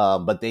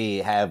 But they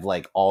have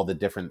all the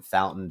different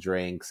fountain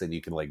drinks, and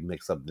you can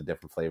mix up the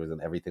different flavors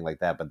and everything like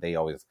that. But they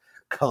always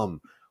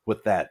come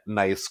with that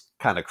nice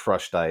kind of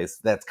crushed ice.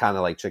 That's kind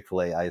of like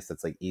Chick-fil-A ice.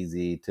 That's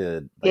easy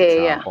to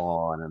chomp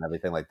on and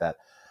everything like that.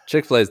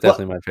 Chick-fil-A is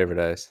definitely my favorite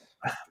ice.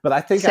 But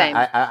I think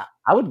I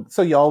would.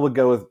 So y'all would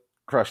go with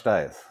crushed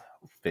ice,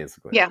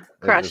 basically. Yeah,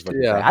 crushed.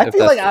 Yeah, I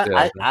feel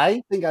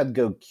I think I'd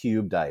go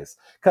cubed ice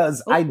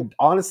because I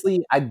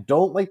honestly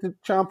don't like to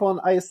chomp on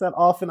ice that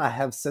often. I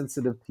have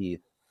sensitive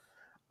teeth.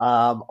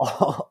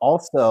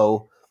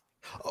 Also,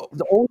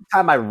 the only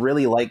time I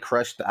really like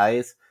crushed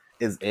ice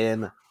is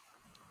in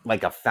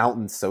a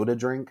fountain soda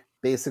drink,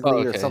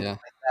 basically, or something like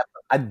that.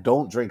 But I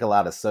don't drink a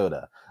lot of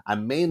soda.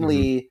 I'm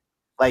mainly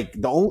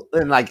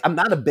I'm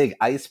not a big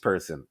ice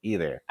person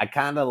either. I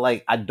kind of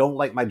I don't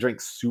like my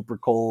drink super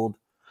cold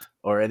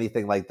or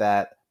anything like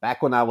that.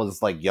 Back when I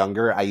was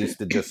younger, I used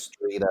to just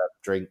straight up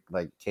drink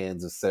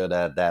cans of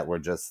soda that were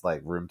just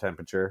room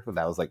temperature.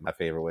 That was my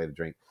favorite way to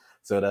drink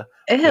soda.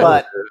 Ew.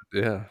 But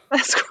yeah,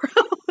 that's gross.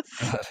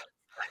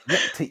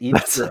 To eat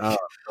your own.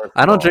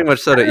 I don't drink much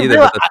soda either.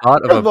 But the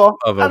thought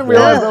of I didn't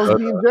realize I was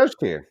being judged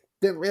here.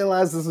 Didn't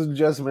realize this was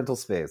judgmental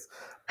space.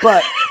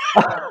 But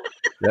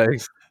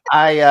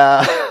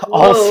I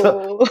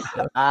also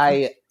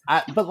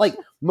but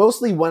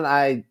mostly when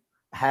I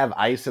have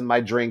ice in my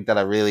drink that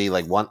I really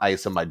want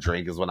ice in my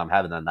drink is when I'm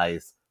having a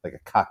nice a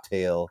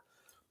cocktail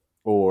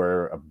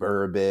or a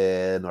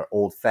bourbon or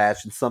old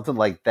fashioned, something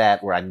like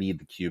that where I need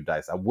the cubed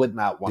ice. I would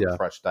not want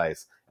crushed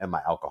ice in my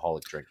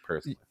alcoholic drink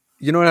personally.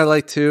 You know what I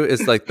like too is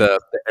the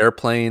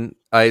airplane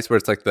ice where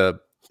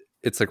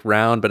it's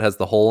round but has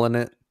the hole in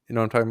it. You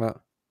know what I'm talking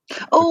about?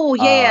 Oh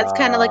yeah, it's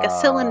kind of like a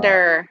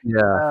cylinder.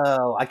 Yeah.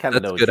 Oh, I kind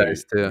of know what you're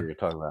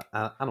talking about.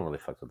 I don't really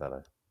fuck with that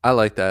ice. I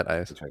like that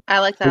ice. I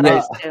like that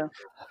ice too.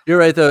 You're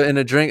right though. In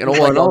a drink, in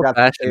an old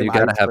fashioned, you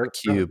gotta have a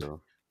cube.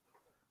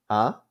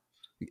 Huh?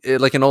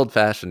 An old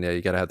fashioned,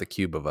 you gotta have the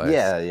cube of ice.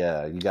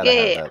 Yeah. You gotta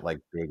have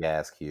that big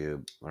ass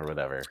cube or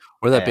whatever,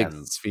 or that big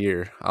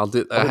sphere. I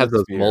have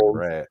those molds.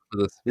 Right.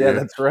 Yeah,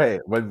 that's right.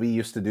 When we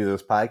used to do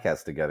this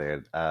podcast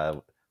together,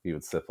 we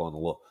would sip on a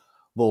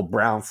little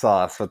brown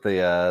sauce with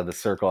the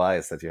circle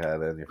ice that you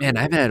had in your. Man,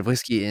 I haven't had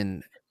whiskey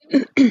in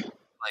at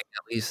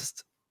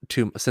least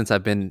since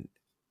I've been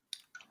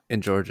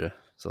in Georgia.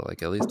 So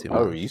at least 2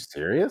 months. Oh, are you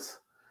serious?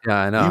 Yeah,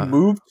 I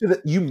know.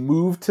 You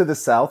moved to the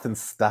South and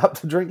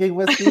stopped drinking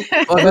whiskey?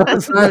 Well,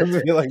 that's not,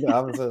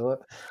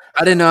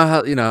 I didn't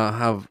know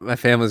how my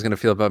family's gonna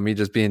feel about me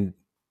just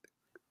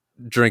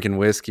drinking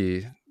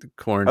whiskey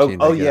quarantine.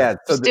 Oh yeah,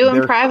 so do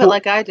in private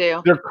like I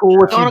do. They're cool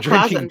with you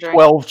drinking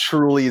 12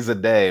 Trulies a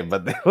day,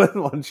 but they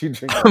wouldn't want you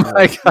drinking.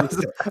 my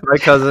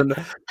cousin,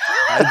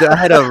 I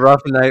had a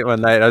rough night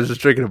one night. I was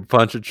just drinking a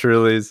bunch of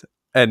Trulies,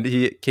 and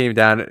he came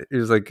down. He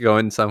was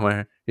going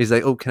somewhere. He's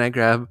like, "Oh, can I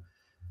grab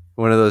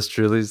one of those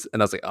Trulies?"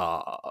 And I was like,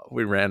 "Oh,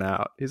 we ran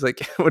out." He's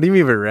like, "What do you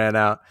mean we ran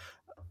out?"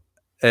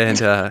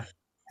 And I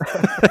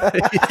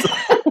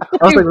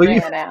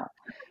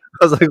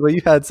was like, "Well,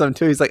 you had some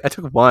too." He's like, "I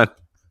took one."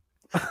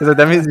 He's like,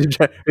 "That means you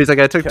drank." He's like,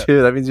 "I took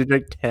 2. That means you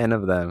drank 10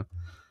 of them."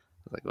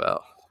 I was like,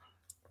 "Well,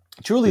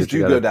 Trulies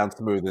do go down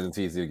smooth, and it's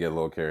easy to get a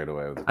little carried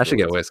away with it. I should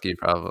get whiskey,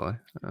 probably."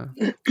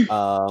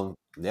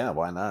 Yeah,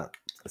 why not?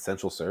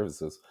 Essential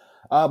services.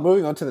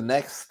 Moving on to the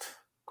next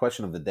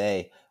question of the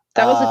day.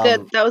 That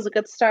was a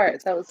good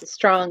start. That was a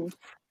strong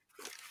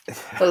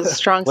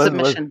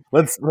submission.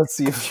 Let's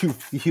see if you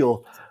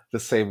feel the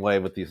same way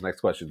with these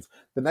next questions.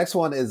 The next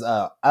one is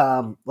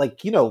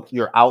like, you know,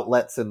 your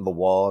outlets in the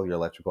wall, your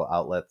electrical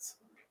outlets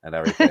and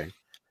everything.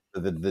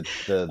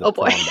 the Oh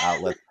boy. plumbed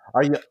outlets.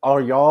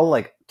 Are y'all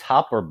like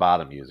top or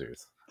bottom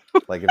users?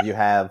 Like if you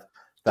have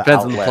the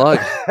Depends on the plug.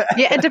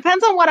 Yeah, it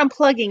depends on what I'm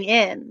plugging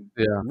in.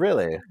 Yeah.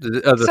 Really?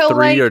 The So, 3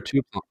 like- or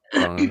 2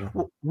 plug.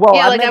 Well,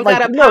 Yeah, I like meant, I've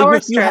got a no, power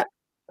if you ha- strip.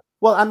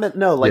 well, I meant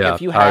no, like Yeah,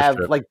 if you power have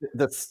strip. like the Goes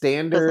on the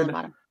standard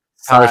bottom.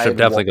 Power side strip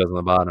definitely wall- goes on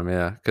the bottom,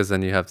 yeah, because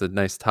then you have the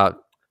nice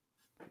top.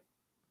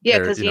 Yeah, or,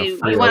 because you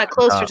free want it open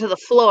closer top. to the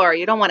floor.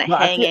 You don't want it No,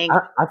 hanging.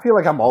 I feel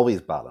like I'm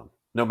always bottom,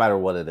 no matter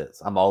what it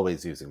is. I'm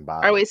always using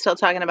bottom. Are we still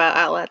talking about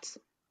outlets?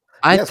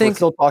 I Yes, think we're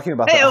still talking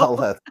about the Ew.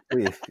 outlet.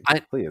 Please,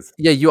 please.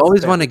 Yeah, you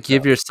always Stand want to it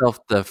give up. yourself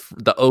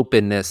the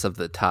openness of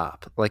the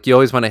top. Like you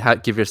always want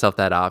to give yourself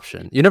that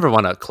option. You never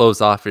want to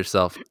close off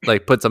yourself.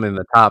 Like put something in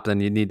the top,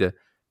 then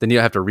you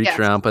have to reach Yes.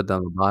 around, put it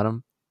on the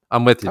bottom.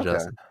 I'm with you, Okay.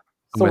 Justin.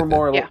 So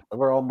with you.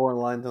 we're all more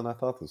aligned than I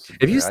thought this would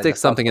If be. you I stick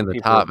just thought something in some the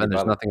people would top be and there's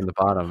bottom. nothing in the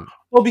bottom,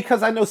 Well,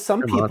 because I know some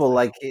You're people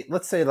like,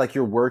 let's say like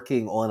you're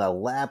working on a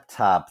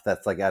laptop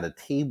that's like at a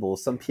table.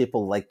 Some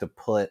people like to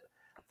put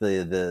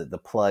the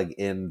plug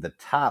in the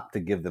top to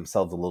give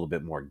themselves a little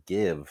bit more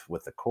give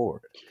with the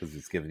cord because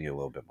it's giving you a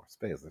little bit more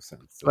space.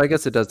 well, I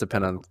guess it does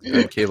depend on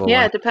cable. Yeah,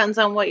 it length. depends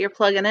on what you're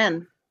plugging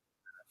in.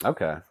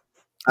 Okay.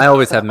 I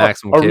always have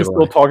maximum Are we cable. still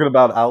length. talking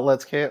about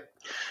outlets, Kate?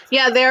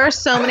 Yeah, there are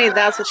so many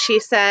that's what she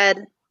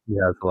said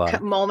Yeah, it's a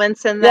lot.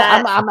 moments in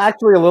Yeah, that. I'm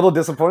actually a little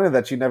disappointed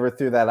that you never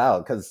threw that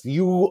out because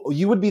you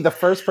would be the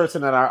first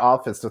person in our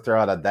office to throw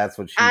out a "that's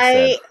what she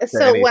said." to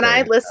So when I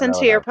anything listen that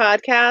to your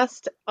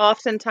podcast,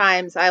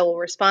 oftentimes I will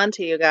respond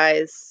to you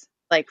guys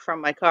like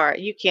from my car.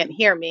 You can't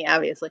hear me,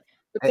 obviously,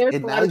 but there's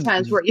And a now lot of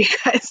times where you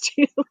guys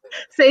do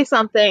say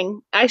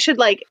something. I should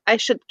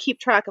keep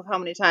track of how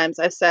many times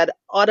I've said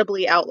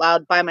audibly out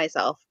loud by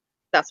myself.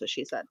 That's what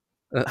she said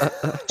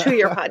to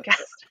your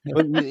podcast.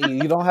 But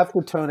you don't have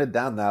to tone it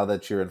down now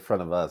that you're in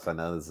front of us. I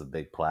know this is a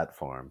big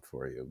platform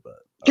for you,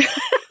 but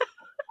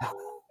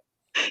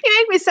You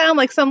make me sound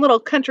like some little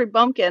country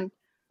bumpkin.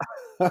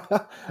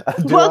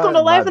 Welcome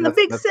to life in the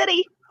big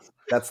city.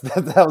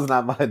 That was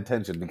not my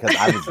intention because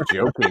I was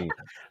joking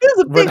This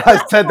is a when big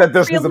I said that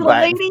this for you, was a little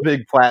lady.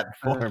 big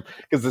platform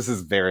because this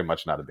is very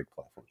much not a big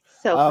platform.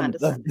 So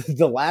condescending.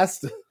 The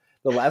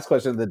last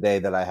question of the day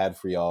that I had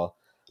for y'all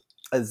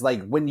is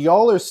like when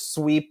y'all are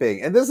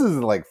sweeping, and this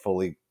isn't like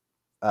fully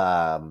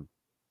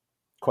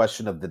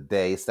question of the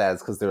day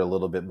status because they're a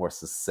little bit more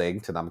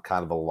succinct, and I'm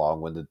kind of a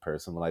long-winded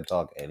person when I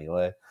talk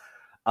anyway.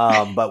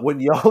 But when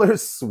y'all are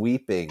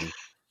sweeping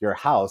your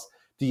house,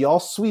 do y'all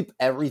sweep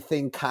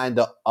everything kind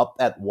of up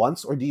at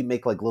once, or do you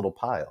make like little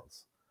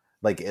piles?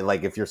 Like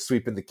if you're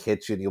sweeping the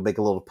kitchen, you'll make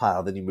a little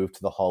pile, then you move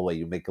to the hallway,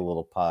 you make a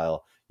little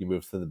pile, you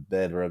move to the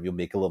bedroom, you'll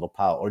make a little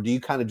pile, or do you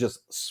kind of just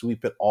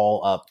sweep it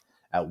all up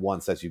at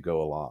once as you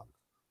go along?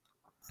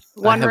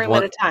 One room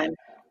at a time.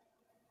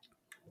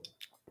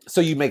 So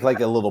you make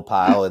like a little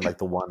pile in like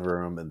the one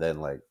room, and then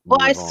like. Well,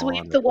 I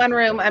sweep the one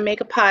room. I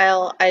make a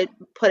pile. I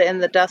put it in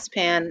the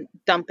dustpan,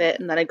 dump it,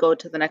 and then I go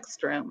to the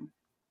next room.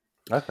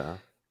 Okay.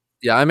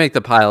 Yeah, I make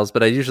the piles,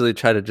 but I usually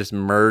try to just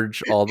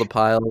merge all the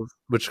piles,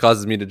 which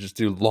causes me to just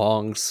do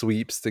long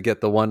sweeps to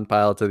get the one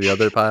pile to the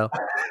other pile,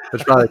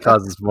 which probably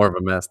causes more of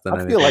a mess than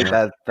anything. I feel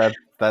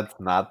like that's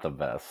not the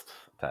best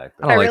tactic.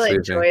 I I don't like really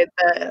sweeping. enjoyed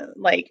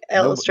the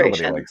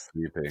illustration. Nobody likes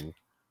sweeping.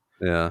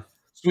 Yeah.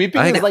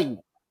 Sweeping is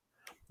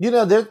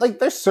like,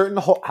 there's certain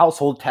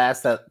household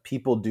tasks that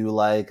people do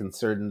like and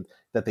certain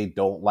that they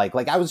don't like.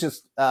 Like I was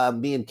just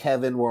me and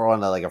Kevin were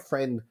on a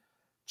friend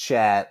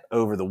chat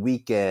over the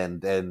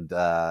weekend, and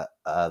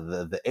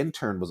the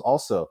intern was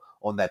also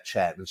on that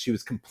chat, and she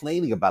was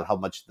complaining about how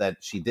much that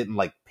she didn't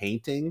like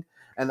painting.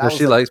 And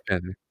She likes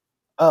painting.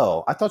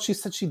 Oh, I thought she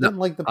said she didn't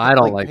like the. I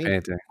don't like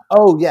painting.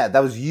 Oh yeah, that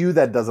was you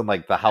that doesn't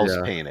like the house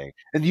Yeah. painting,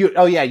 and you.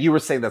 Oh yeah, you were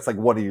saying that's like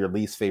one of your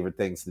least favorite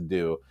things to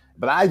do.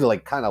 But I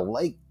kind of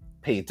like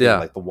painting,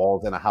 like the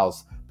walls in a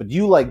house. But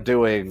you like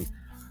doing.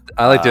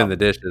 I like doing the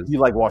dishes. You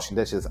like washing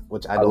dishes,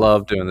 which I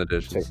love doing the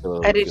dishes.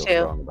 I do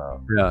too.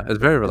 About. Yeah, it's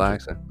very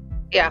relaxing.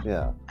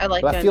 Yeah, I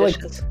like But doing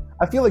dishes.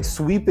 I feel like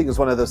sweeping is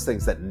one of those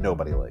things that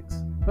nobody likes.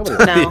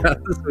 Nobody No. likes.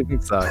 Yeah,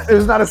 sweeping sucks.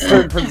 There's not a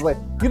certain person like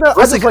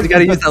Especially because you got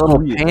to use that little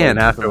sweep or pan something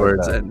like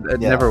afterwards, that. and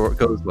it Yeah. never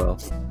goes well.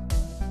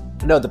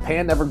 No, the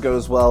pan never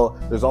goes well.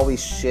 There's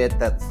always shit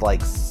that's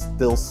like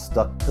still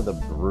stuck to the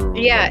broom.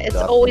 Yeah, like it's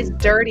dust always and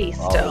dirty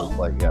all still. this,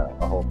 like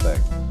a whole thing.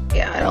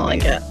 Yeah, I don't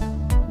like it.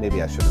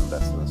 Maybe I should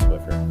invest in a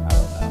Swiffer. I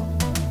don't know.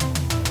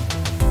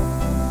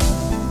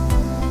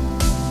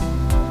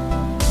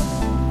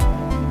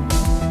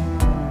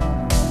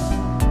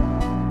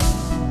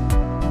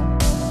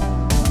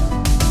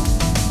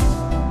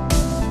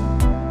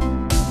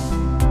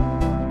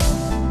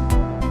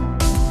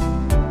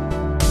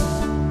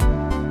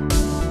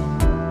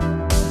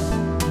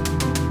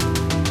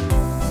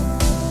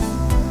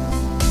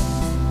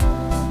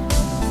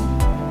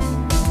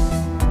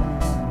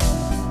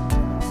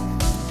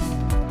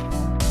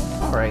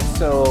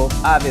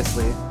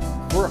 obviously,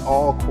 we're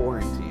all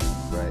quarantined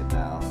right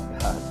now.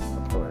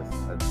 Of course,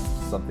 that's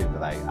something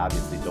that I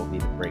obviously don't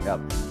need to bring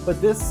up.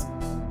 But this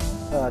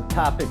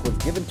topic was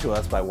given to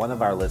us by one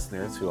of our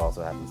listeners, who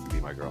also happens to be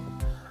my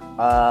girlfriend.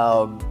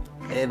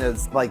 And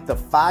it's like the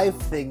 5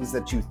 things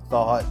that you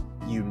thought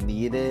you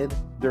needed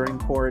during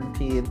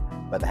quarantine,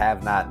 but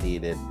have not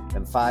needed,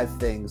 and 5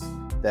 things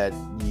that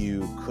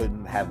you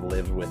couldn't have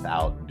lived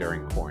without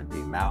during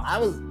quarantine. Now,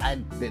 I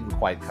didn't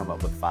quite come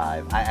up with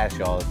 5. I asked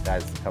y'all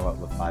guys to come up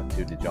with 5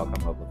 too. Did y'all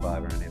come up with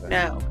 5 or anything?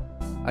 No.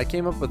 I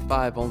came up with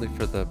 5 only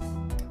for the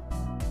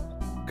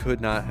could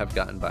not have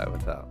gotten by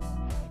without.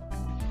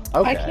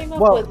 Okay. I came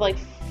up with like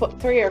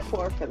 3 or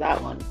 4 for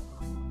that one.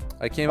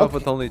 I came up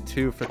with only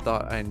 2 for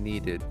thought I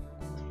needed.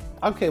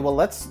 Okay, well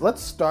let's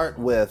start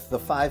with the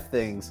 5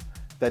 things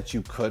that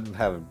you couldn't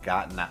have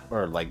gotten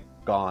or like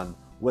gone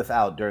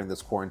without during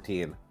this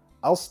quarantine.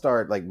 I'll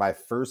start. Like, my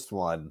first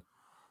one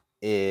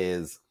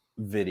is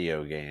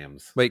video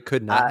games. Wait,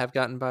 could not have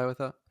gotten by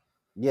without?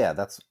 Yeah,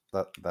 that's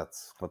what the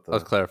I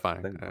was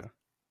clarifying.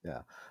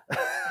 Yeah.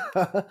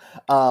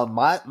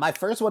 My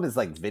first one is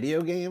like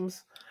video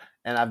games,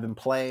 and I've been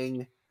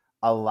playing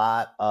a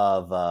lot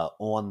of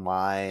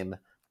online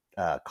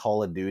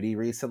Call of Duty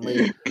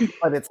recently.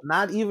 But it's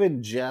not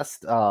even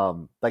just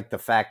like the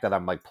fact that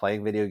I'm like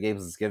playing video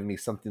games is giving me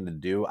something to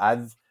do.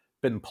 I've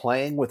been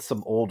playing with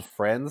some old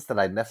friends that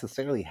I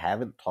necessarily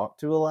haven't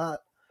talked to a lot,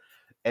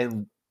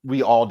 and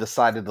we all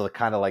decided to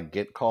kind of like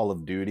get Call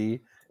of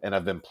Duty, and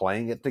I've been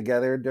playing it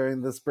together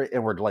during this break,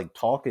 and we're like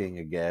talking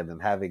again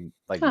and having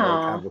like more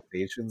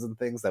conversations and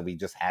things that we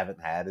just haven't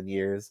had in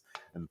years,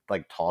 and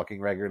like talking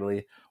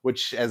regularly,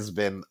 which has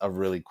been a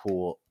really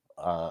cool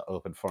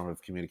open form of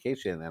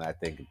communication, and I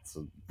think it's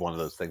one of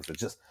those things that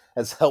just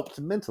has helped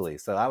mentally.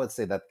 So I would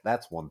say that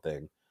that's one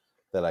thing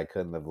that I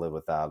couldn't have lived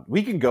without.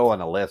 We can go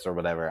on a list or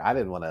whatever. I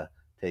didn't want to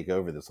take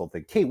over this whole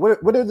thing. Kate,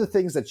 what are the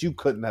things that you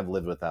couldn't have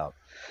lived without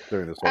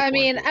during this whole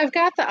quarantine? I've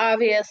got the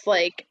obvious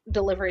like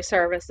delivery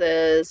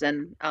services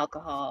and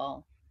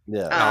alcohol.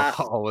 Yeah,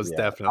 alcohol was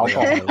definitely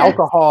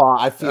alcohol.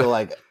 I feel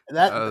like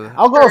that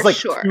alcohol is like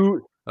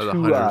too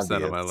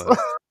 100% on my list.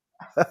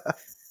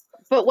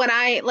 But when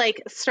I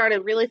like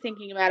started really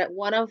thinking about it,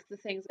 one of the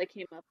things I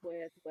came up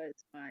with was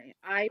my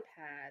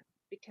iPad,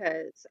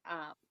 because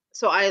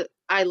so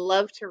I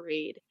love to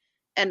read,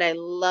 and I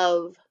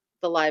love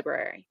the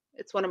library.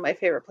 It's one of my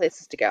favorite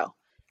places to go,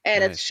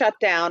 and It's shut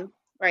down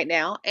right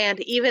now. And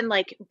even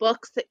like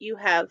books that you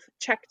have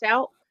checked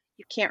out,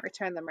 you can't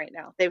return them right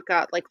now. They've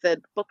got like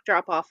the book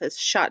drop off is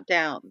shut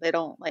down. They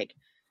don't like.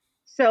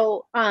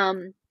 So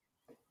I've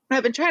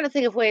been trying to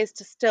think of ways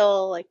to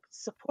still like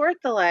support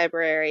the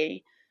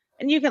library,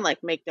 and you can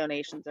like make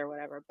donations or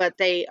whatever, but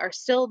they are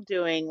still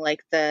doing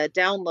like the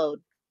download,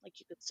 like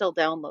you could still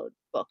download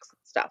books and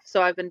stuff.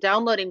 So I've been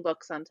downloading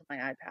books onto my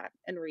iPad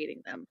and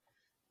reading them,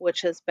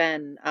 which has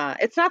been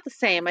it's not the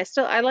same.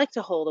 I like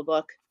to hold a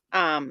book.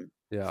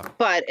 Yeah.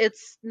 But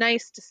it's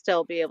nice to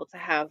still be able to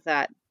have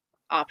that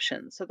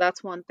option. So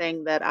that's one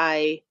thing that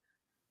I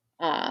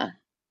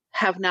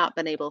have not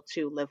been able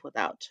to live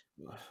without.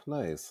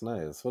 Nice.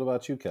 What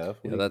about you, Kev?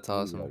 Yeah, that's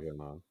awesome.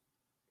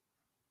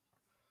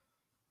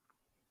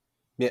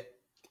 Yeah.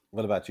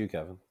 What about you,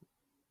 Kevin?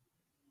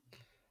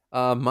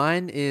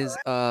 Mine is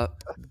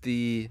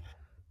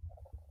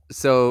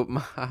so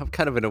I'm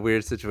kind of in a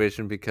weird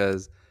situation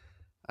because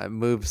I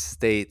moved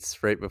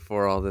states right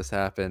before all this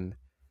happened.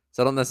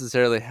 So I don't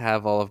necessarily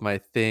have all of my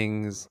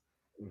things.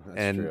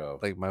 That's true.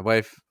 Like my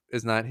wife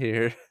is not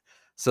here.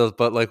 So,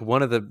 but like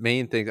one of the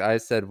main things I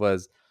said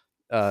was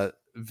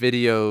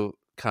video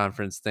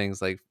conference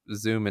things like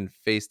Zoom and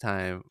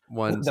FaceTime.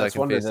 That's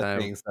one of the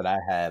things that I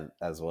had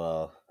as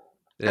well.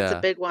 Yeah. That's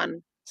a big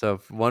one. So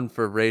one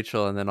for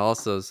Rachel, and then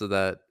also so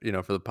that,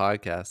 for the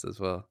podcast as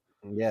well.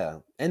 Yeah.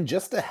 And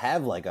just to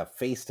have like a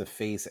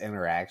face-to-face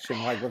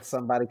interaction like with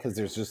somebody, because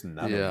there's just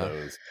none of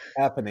those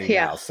happening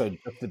now. So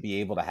just to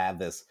be able to have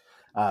this,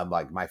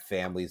 like my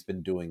family's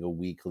been doing a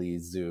weekly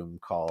Zoom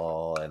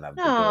call, and I've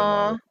been doing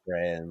one with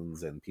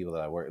friends and people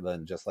that I work with,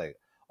 and just like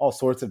all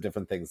sorts of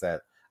different things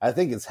that I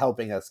think is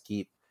helping us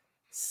keep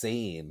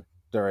sane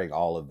during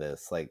all of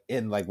this. Like,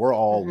 we're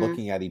all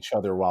looking at each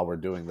other while we're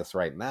doing this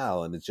right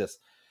now, and it's just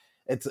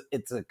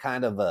it's a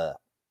kind of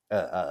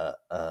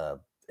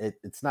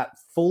it's not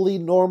fully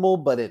normal,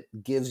 but it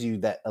gives you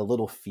that a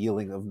little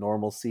feeling of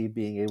normalcy,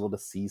 being able to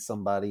see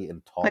somebody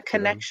and talk. A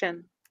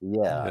connection.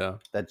 Yeah.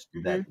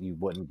 That you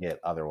wouldn't get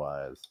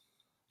otherwise,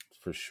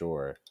 for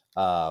sure.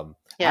 I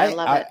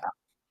love it.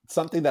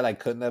 Something that I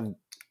couldn't have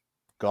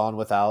gone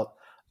without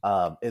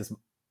is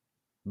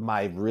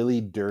my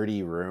really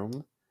dirty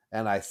room,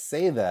 and I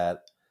say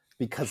that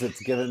because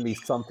it's given me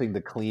something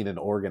to clean and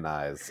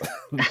organize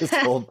this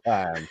whole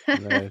time.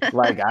 Right?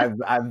 Like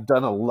I've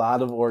done a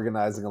lot of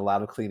organizing, a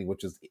lot of cleaning,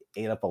 which has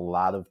ate up a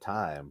lot of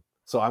time.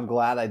 So I'm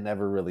glad I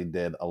never really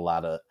did a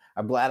lot of.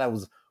 I'm glad I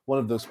was one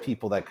of those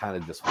people that kind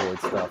of just hoard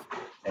stuff.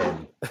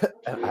 And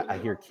I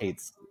hear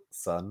Kate's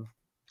son.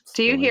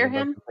 Do you hear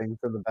him? Things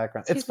in the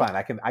background. It's fine.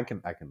 I can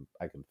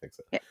fix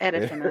it.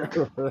 Edit him out.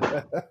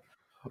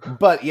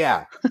 But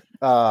yeah,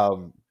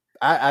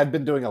 I've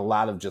been doing a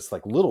lot of just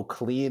like little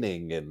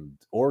cleaning and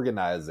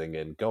organizing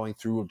and going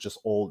through just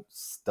old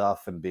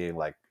stuff and being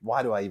like,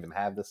 why do I even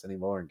have this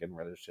anymore, and getting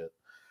rid of shit.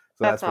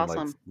 So That's that's been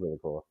like awesome. really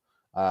cool.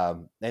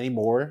 Any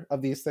more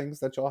of these things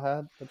that y'all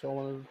had that y'all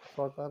wanted to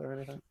talk about or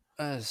anything?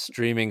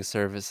 Streaming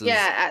services.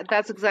 Yeah,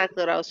 that's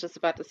exactly what I was just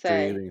about to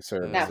say. Streaming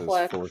services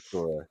Netflix. for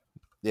sure.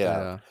 Yeah.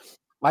 Yeah.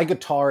 My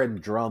guitar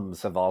and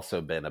drums have also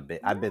been a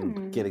bit. I've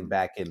been getting Mm.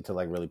 back into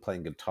like really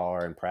playing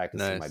guitar and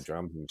practicing my Nice.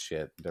 drums and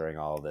shit during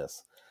all of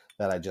this.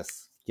 That I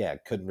just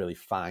couldn't really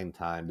find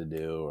time to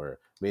do, or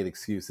made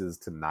excuses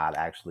to not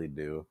actually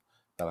do.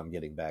 That I'm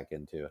getting back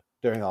into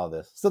during all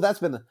this. So that's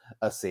been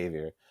a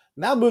savior.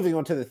 Now moving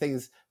on to the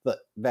things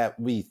that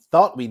we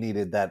thought we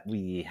needed that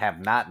we have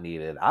not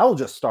needed. I'll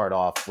just start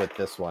off with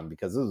this one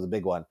because this was a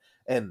big one,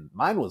 and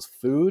mine was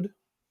food.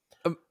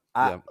 I,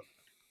 Yeah.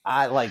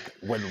 I like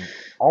when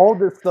all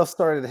this stuff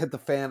started to hit the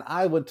fan,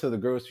 I went to the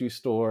grocery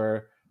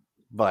store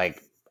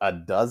like a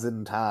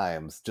dozen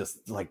times,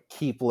 just like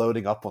keep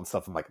loading up on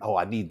stuff. I'm like, oh,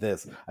 I need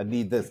this, I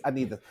need this, I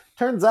need this.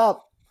 Turns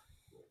out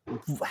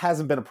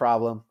hasn't been a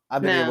problem.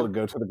 I've been able No. to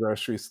go to the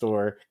grocery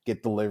store,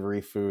 get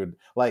delivery food.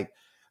 Like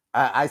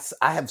I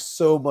have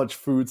so much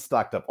food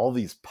stocked up, all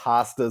these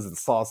pastas and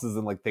sauces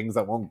and like things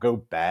that won't go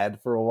bad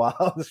for a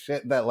while.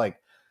 Shit that like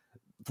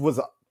was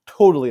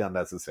totally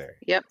unnecessary.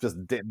 Yep.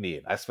 Just didn't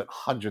need. I spent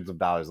hundreds of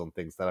dollars on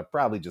things that I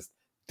probably just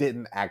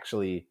didn't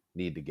actually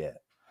need to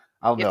get.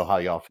 I don't know how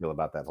y'all feel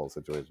about that whole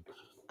situation.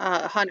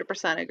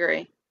 100%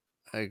 agree.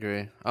 I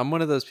agree. I'm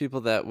one of those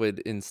people that would,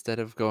 instead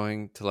of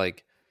going to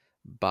like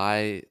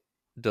buy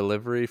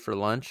delivery for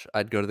lunch,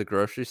 I'd go to the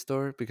grocery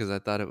store because I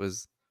thought it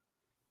was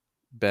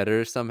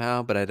better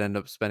somehow, but I'd end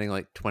up spending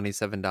like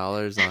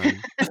 $27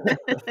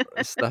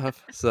 on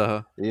stuff.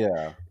 So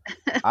Yeah.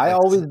 I like,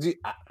 always do.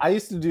 I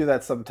used to do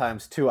that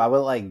sometimes too. I would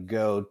like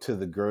go to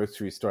the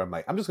grocery store. I'm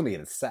like, I'm just gonna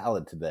get a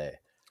salad today,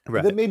 and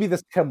right. then maybe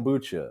this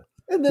kombucha,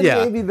 and then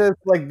Yeah. maybe there's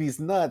like these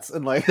nuts,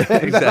 and like and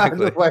then I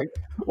Exactly. just like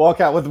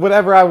walk out with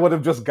whatever I would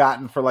have just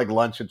gotten for like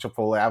lunch at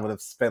Chipotle. I would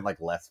have spent like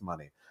less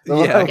money.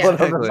 Yeah,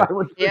 Whatever exactly. I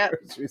went to the Yep.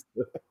 grocery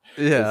store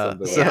or Yeah.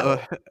 something like So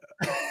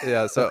that.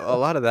 yeah, so a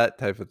lot of that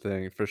type of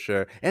thing for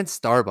sure. And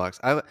Starbucks.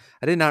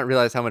 I did not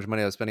realize how much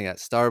money I was spending at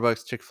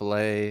Starbucks,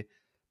 Chick-fil-A.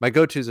 My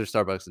go-tos are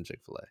Starbucks and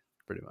Chick-fil-A,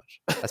 pretty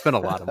much. I spend a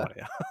lot of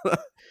money.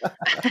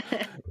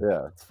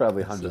 Yeah, it's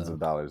probably hundreds So of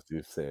dollars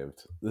you've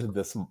saved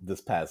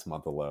this past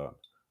month alone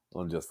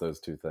on just those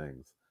two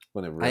things.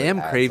 When it I really am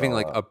adds craving all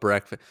like up. a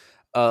breakfast.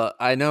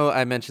 I know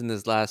I mentioned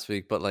this last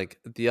week, but like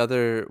the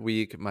other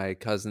week, my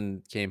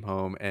cousin came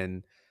home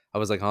and I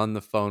was like on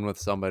the phone with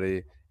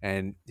somebody,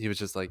 and he was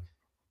just like,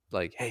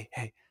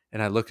 hey,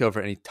 and I looked over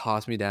and he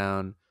tossed me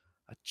down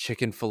a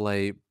chicken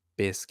fillet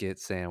biscuit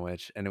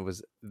sandwich, and it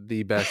was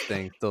the best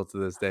thing still to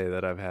this day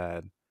that I've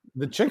had.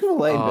 The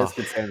Chick-fil-A Oh,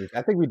 biscuit sandwich.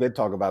 I think we did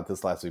talk about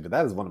this last week, but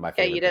that is one of my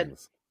Yeah, you favorite did.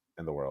 things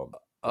in the world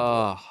of the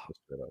world. oh, Just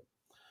straight up.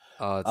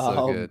 oh, it's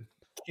so good.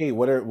 Kate,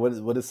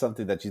 what is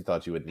something that you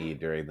thought you would need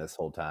during this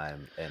whole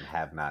time and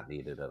have not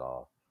needed at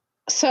all?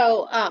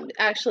 So,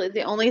 actually,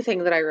 the only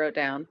thing that I wrote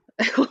down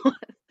was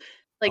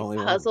like Only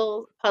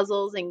one.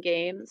 puzzles and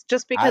games,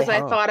 just because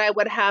I Oh, thought I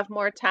would have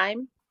more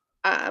time.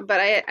 But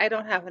I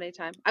don't have any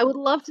time. I would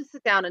love to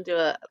sit down and do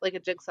a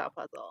jigsaw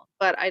puzzle,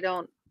 but I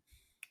don't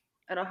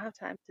have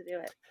time to do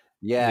it.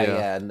 Yeah, yeah.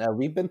 yeah. No,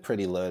 we've been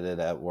pretty loaded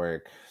at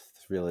work.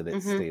 The real Hmm.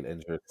 estate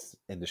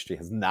industry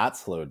has not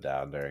slowed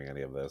down during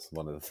any of this.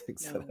 One of the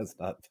things that No. has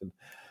not been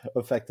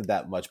affected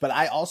that much. But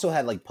I also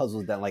had like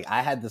puzzles that like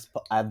I have this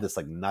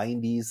like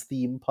 '90s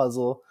theme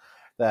puzzle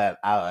that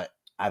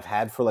I've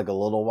had for like a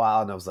little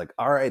while, and I was like,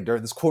 all right,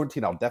 during this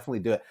quarantine, I'll definitely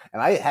do it.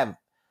 And I have,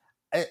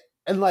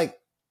 and like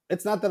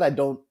it's not that I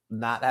don't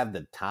not have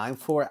the time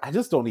for it. I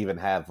just don't even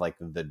have like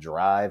the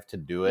drive to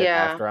do it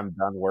Yeah. after I'm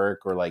done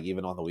work, or like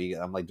even on the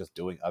weekend. I'm like just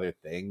doing other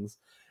things,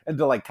 and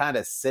to like kind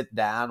of sit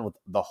down with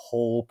the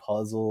whole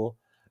puzzle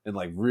and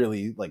like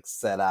really like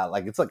set out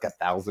like it's like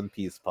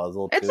 1,000-piece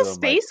puzzle It's too. a I'm like,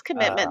 space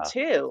commitment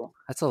too.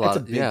 That's a it's a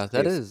lot. big Yeah,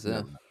 that space is. Yeah.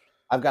 commitment.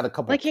 I've got a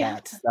couple Like you have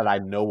cats that I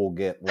know will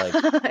get like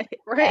to, at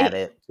right?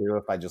 it too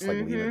if I just like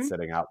leave it Hmm.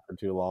 sitting out for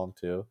too long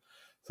too.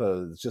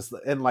 So it's just,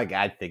 and like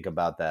I think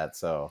about that.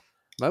 So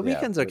My yeah,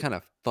 weekends are kind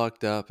of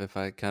fucked up if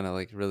I kind of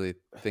like really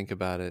think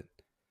about it.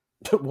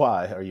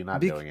 why are you not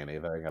Bec- doing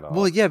anything at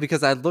well, all? yeah,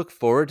 because I look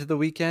forward to the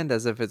weekend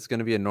as if it's going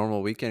to be a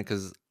normal weekend.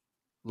 Because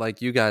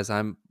like you guys,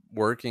 I'm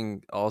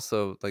working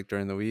also like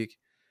during the week,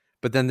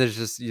 but then there's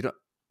just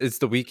it's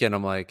the weekend.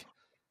 I'm like,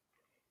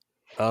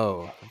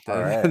 oh, All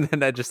and right.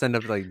 then I just end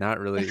up like not Like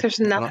really. there's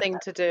I don't. nothing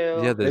to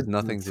Yeah, do. there's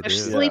nothing to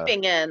There's do. Yeah.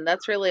 sleeping in.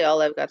 That's really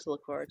all I've got to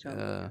look forward to on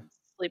the Yeah. weekends.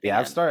 Sleeping Yeah,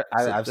 in. So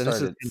I've then it's just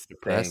started being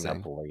staying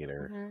up depressing.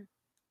 later,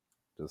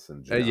 Hmm. just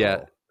in Yeah.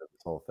 general, this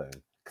whole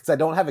thing. Because I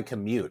don't have a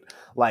commute.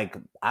 Like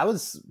I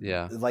was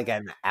Yeah. like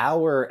an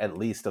hour at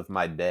least of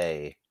my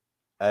day,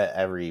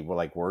 every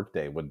like work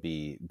day would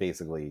be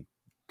basically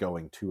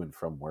going to and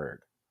from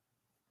work.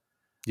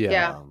 Yeah.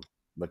 Yeah.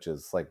 Which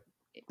is like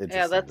Yeah,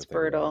 interesting to that's think about.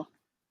 brutal.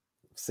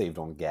 Saved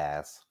on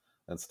gas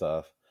and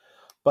stuff.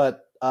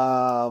 But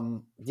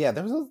Yeah,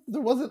 there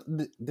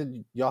wasn't.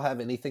 Did y'all have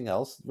anything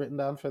else written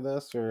down for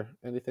this, or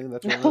anything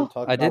that you wanted No. to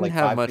talk I about? didn't Like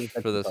have 5 much things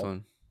that for you this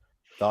one.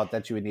 thought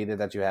that you would needed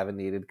that you haven't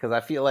needed, because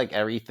I feel like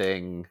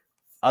everything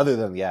other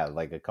than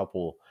like a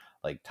couple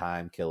like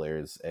time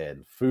killers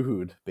and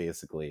food,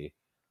 basically,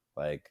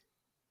 like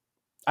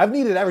I've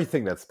needed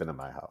everything that's been in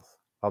my house.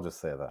 I'll just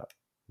say that.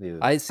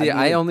 I see.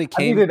 I only I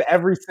came. needed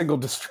every single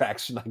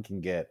distraction I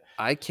can get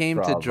I came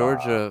to from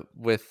Georgia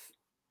with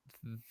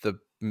the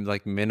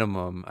like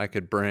minimum I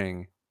could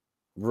bring,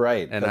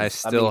 right, and I because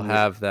still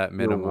have that your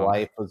minimum.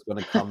 wife was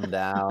going to come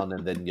down,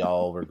 and then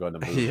y'all were going to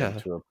move Yeah,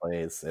 into a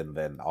place, and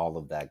then all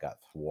of that got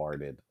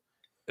thwarted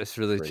it's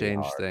really pretty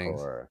changed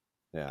things. hardcore.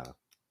 Yeah,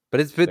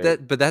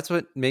 But that's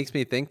what makes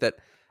me think that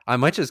I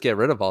might just get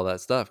rid of all that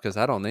stuff because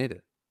I don't need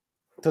it.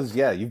 because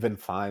yeah, you've been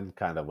fine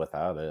kind of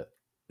without it.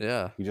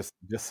 Yeah. You just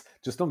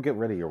don't get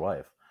rid of your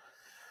wife.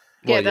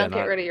 Yeah, Well, yeah, don't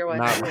get rid of your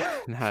wife.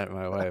 not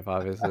my wife,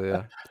 obviously.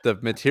 Yeah, the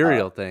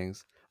material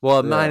things.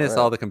 Well, Yeah, minus right.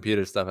 all the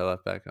computer stuff I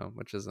left back home,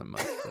 which isn't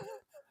much.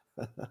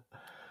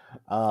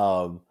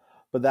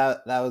 But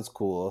that was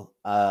cool.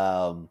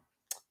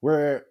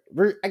 We're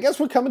I guess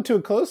we're coming to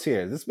a close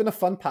here. This has been a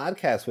fun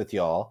podcast with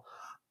y'all.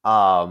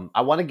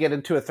 I want to get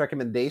into a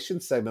recommendation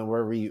segment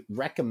where we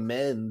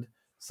recommend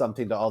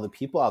something to all the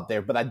people out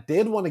there, but I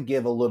did want to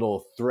give a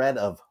little thread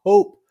of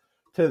hope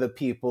to the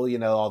people. You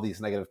know, all these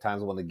negative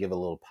times, I want to give a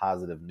little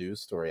positive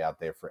news story out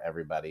there for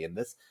everybody. And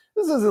this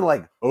isn't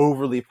like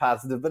overly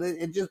positive, but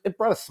it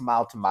brought a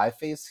smile to my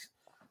face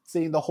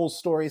seeing the whole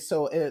story.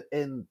 So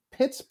in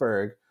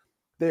Pittsburgh,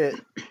 there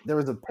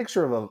was a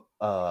picture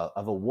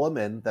of a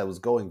woman that was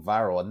going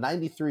viral, a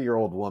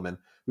 93-year-old woman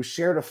who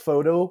shared a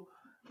photo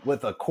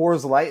with a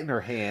Coors Light in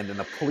her hand and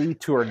a plea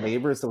to her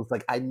neighbors that was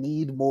like, I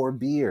need more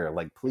beer.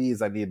 Like,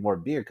 please, I need more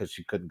beer, because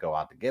she couldn't go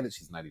out to get it.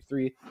 She's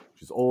 93.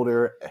 She's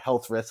older,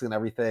 health risk and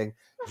everything.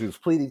 She was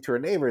pleading to her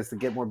neighbors to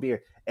get more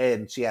beer.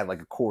 And she had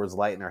like a Coors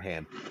Light in her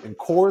hand. And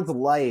Coors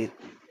Light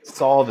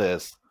saw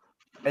this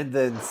and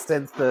then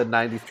sent the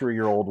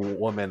 93-year-old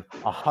woman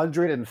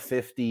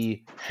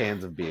 150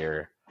 cans of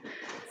beer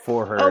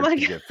for Oh her my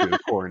to God. get through the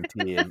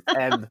quarantine.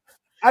 And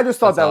I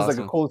just thought That's that was like a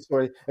awesome. cool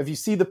story. If you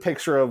see the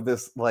picture of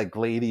this like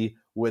lady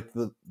with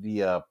the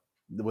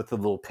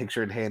little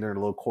picture in hand and a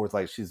little Coors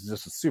Light, she's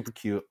just a super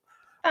cute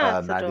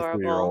That's 93-year-old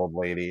adorable.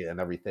 lady and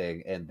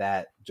everything. And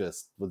that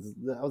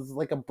was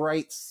like a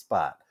bright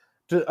spot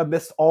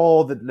amidst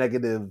all the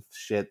negative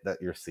shit that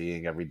you're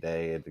seeing every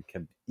day, and it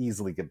can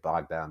easily get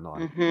bogged down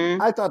on.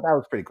 Mm-hmm. I thought that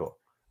was pretty cool.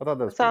 I thought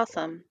that was That's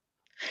pretty cool. awesome.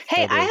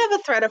 Hey, That I is. have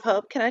a thread of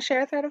hope. Can I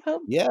share a thread of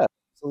hope? Yeah,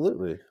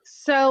 absolutely.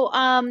 So,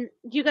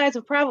 you guys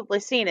have probably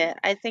seen it.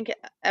 I think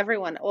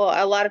everyone, well,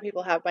 a lot of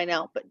people have by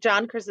now, but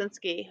John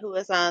Krasinski,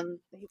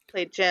 he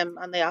played Jim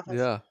on The Office,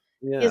 Yeah.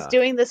 is Yeah.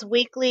 doing this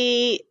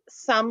weekly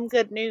Some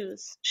Good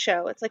News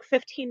show. It's like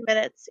 15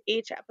 minutes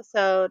each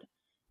episode,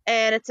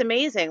 and it's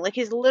amazing. Like,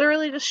 he's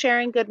literally just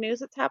sharing good news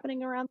that's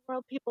happening around the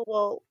world. People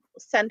will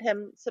send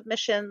him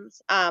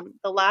submissions.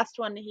 The last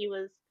one, he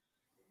was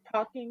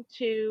talking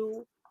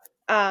to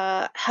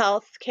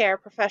healthcare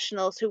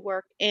professionals who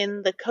work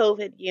in the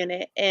COVID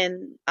unit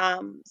in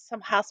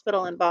some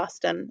hospital in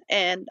Boston.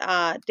 And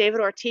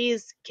David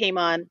Ortiz came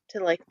on to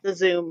like the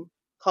Zoom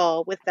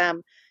call with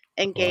them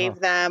and Wow. gave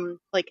them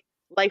like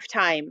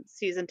lifetime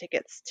season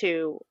tickets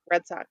to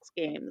Red Sox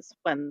games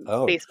when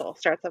Oh, baseball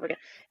starts up again.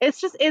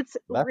 It's that's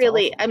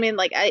really, I awesome. mean,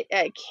 like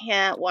I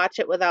can't watch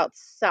it without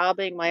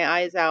sobbing my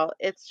eyes out.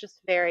 It's just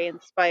very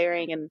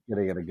inspiring and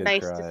Gonna get a good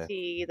nice to cry.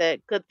 see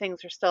that good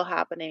things are still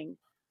happening.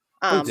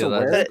 Wait, so Yeah,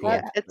 that is where is But cool.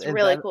 yeah, that? it's Is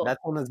really cool. that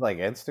one is like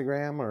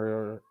Instagram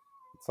or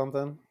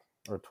something,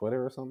 or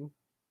Twitter or something?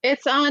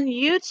 It's on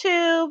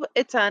YouTube.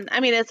 I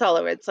mean, it's all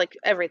over. It's like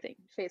everything,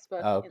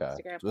 Facebook, Oh, okay.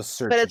 Instagram. Just But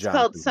search it's John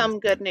called Some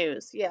Krasinski. Good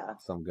News. Yeah.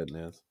 Some good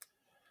news.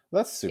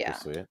 That's super Yeah.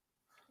 sweet.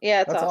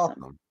 Yeah, it's That's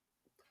awesome.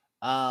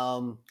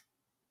 awesome.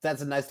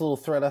 That's a nice little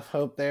thread of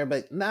hope there.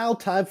 But now,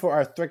 time for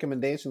our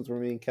recommendations. Where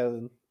me and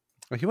Kevin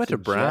Oh, he went to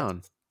suggest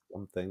Brown.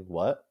 something.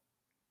 What?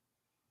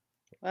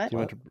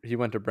 What? He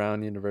went to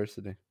Brown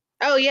University.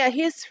 Oh, yeah,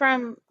 he's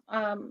from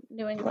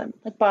New England,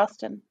 like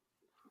Boston.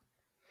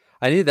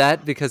 I knew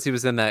that because he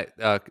was in that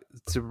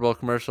Super Bowl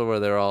commercial where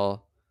they're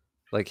all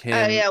like Oh,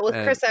 him yeah, with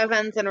and Chris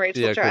Evans and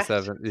Rachel Chris Dratch.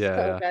 Evans. Yeah,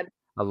 So yeah. good.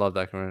 I love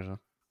that commercial.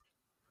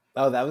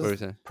 Oh, that What were you was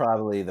saying?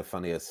 probably the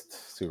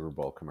funniest Super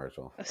Bowl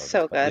commercial of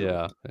So this past good.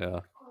 Yeah, season, yeah.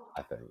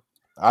 I think.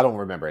 I don't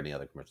remember any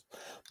other commercials.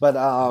 But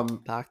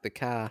Park the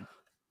car.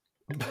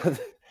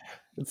 but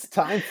it's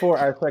time for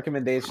our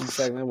recommendation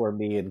segment where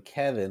me and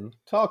Kevin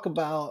talk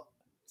about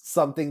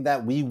something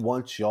that we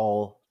want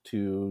y'all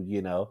to,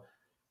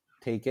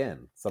 take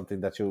in. Something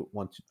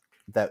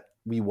that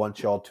we want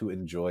y'all to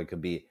enjoy.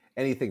 Could be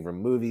anything from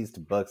movies to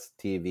books,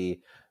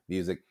 TV,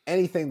 music,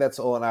 anything that's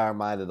on our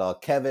mind at all.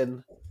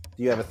 Kevin,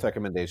 do you have a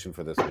recommendation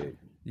for this week?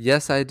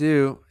 Yes, I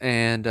do,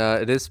 and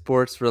it is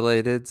sports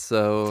related.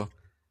 So,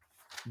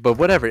 but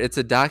whatever. It's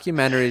a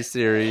documentary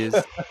series.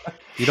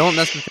 You don't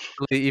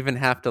necessarily even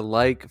have to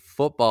like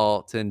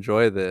football to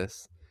enjoy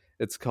this.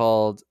 It's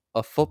called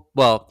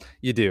Well,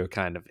 you do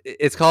kind of.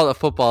 It's called A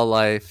Football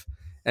Life,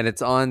 and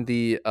it's on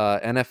the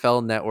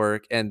NFL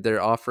Network, and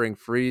they're offering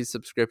free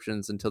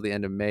subscriptions until the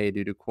end of May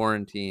due to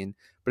quarantine.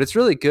 But it's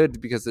really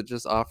good because it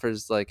just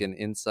offers like an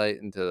insight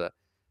into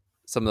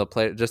some of the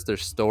players, just their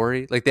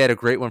story. Like they had a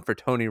great one for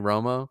Tony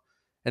Romo,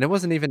 and it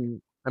wasn't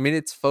even. I mean,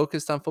 it's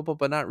focused on football,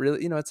 but not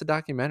really. It's a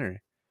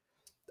documentary.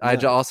 I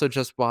Yeah. also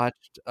just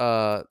watched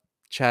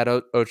Chad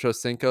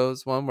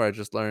Ochocinco's one where I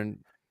just learned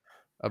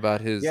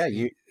about his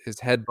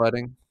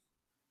headbutting.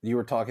 You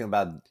were talking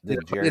about the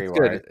Jerry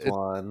Rice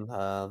one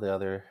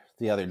the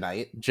other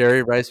night.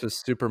 Jerry Rice was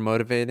super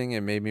motivating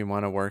and made me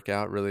want to work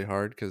out really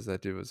hard because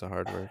that dude was a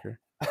hard worker.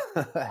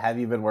 Have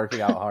you been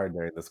working out hard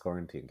during this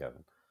quarantine,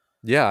 Kevin?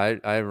 Yeah,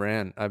 I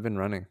ran. I've been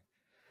running.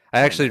 I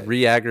actually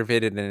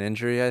re-aggravated an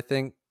injury, I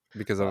think,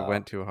 because I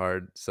went too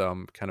hard. So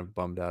I'm kind of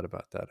bummed out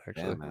about that,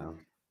 actually. Yeah, man.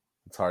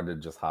 It's hard to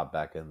just hop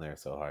back in there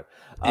so hard.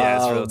 Yeah,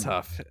 it's real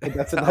tough.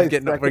 That's a nice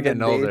we're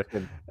getting older.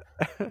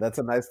 That's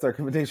a nice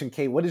recommendation.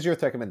 Kate, what is your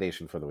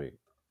recommendation for the week?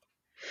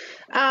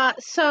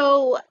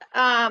 So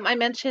I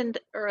mentioned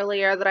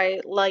earlier that I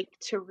like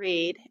to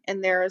read,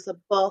 and there is a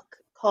book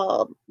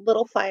called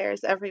Little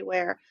Fires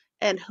Everywhere,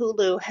 and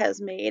Hulu has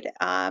made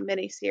a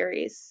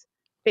miniseries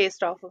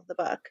based off of the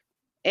book.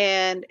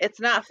 And it's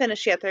not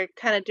finished yet. They're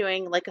kind of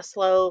doing like a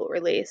slow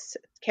release.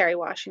 It's Kerry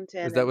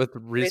Washington. Is that with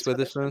Reese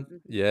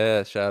Witherspoon?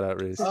 Yeah, shout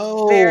out Reese.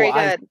 Oh, very good.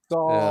 I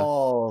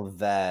saw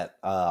that.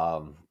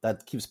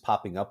 That keeps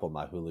popping up on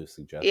my Hulu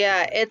suggestions.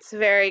 Yeah, it's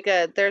very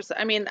good.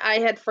 I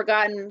had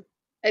forgotten.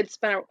 It's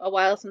been a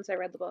while since I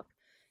read the book,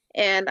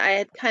 and I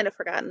had kind of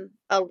forgotten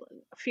a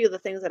few of the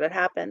things that had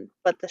happened.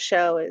 But the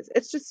show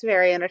it's just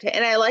very entertaining,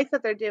 and I like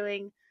that they're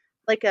doing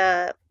like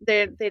they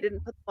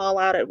didn't put them all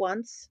out at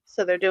once,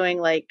 so they're doing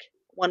like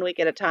 1 week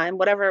at a time,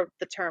 whatever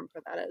the term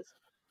for that is.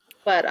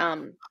 But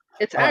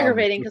it's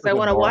aggravating because I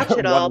want to watch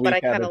it all, but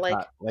I kind of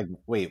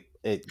wait,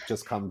 it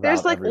just comes out.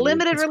 There's like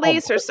limited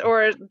release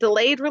or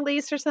delayed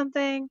release or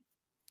something.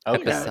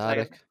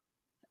 Okay.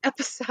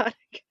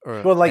 Episodic.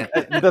 Well, like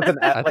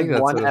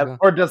does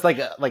or does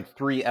like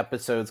 3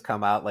 episodes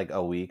come out like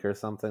a week or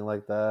something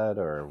like that,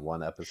 or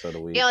 1 episode a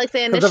week? Yeah, like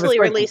they initially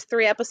released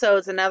 3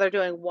 episodes, and now they're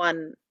doing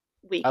 1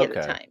 week at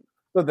a time.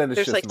 So then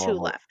there's just like normal,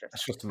 2 left.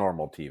 It's just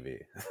normal TV.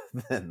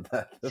 Then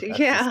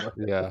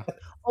yeah,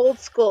 old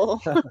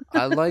school.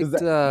 I liked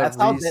that's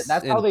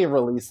how they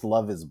released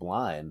Love Is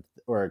Blind,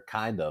 or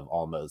kind of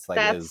almost like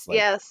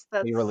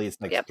they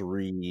released like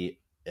 3.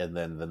 And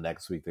then the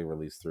next week they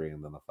released 3,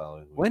 and then the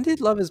following week. When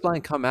did Love Is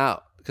Blind come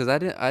out? Because I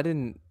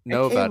didn't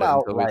know about it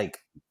until like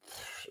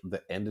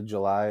the end of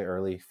July,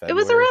 early February. It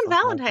was around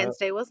Valentine's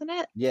Day, wasn't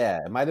it? Yeah,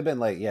 it might have been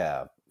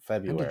February.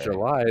 End of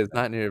July is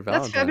not near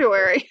Valentine's. That's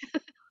February.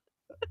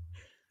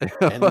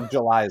 End of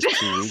July is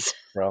 2 weeks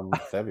from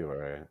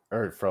February,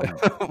 or from.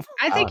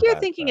 I think you're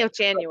thinking of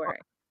January.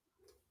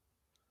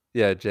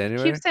 Yeah,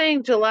 January. You keep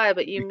saying July,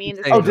 but you mean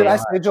to say did I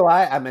say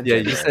July? I meant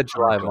you said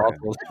July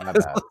multiple. My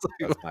bad.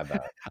 That's my bad.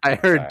 I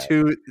heard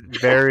 2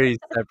 very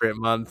separate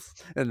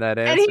months in that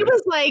answer. And he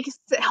was like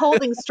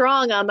holding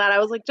strong on that. I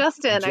was like,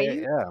 Justin, are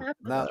you? Yeah.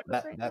 No,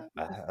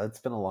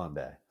 it's been a long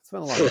day. It's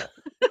been a long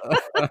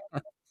day.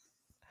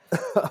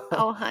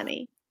 Oh,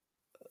 honey.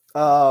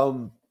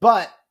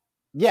 But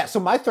yeah. So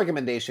my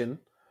recommendation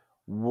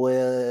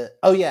was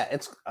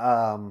it's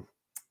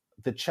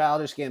the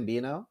Childish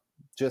Gambino.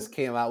 Just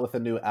came out with a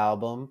new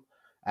album.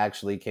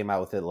 Actually came out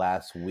with it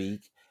last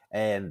week,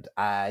 and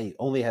I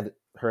only had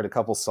heard a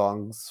couple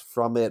songs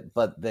from it,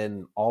 but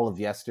then all of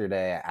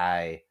yesterday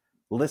I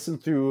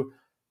listened through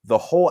the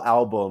whole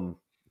album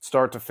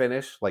start to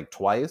finish like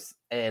twice,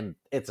 and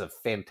it's a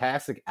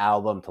fantastic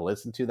album to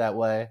listen to that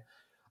way.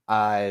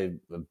 I'm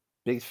a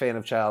big fan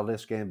of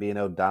Childish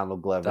Gambino,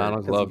 Donald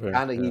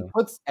Glover. He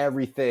puts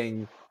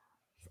everything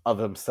of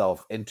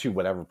himself into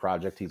whatever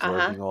project he's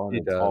working on.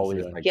 It's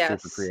always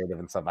super creative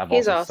and stuff. I've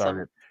also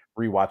started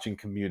rewatching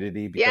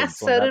Community because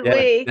so did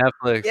we.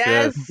 Netflix.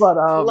 Yes. But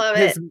love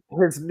it.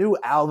 His new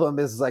album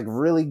is like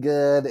really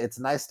good. It's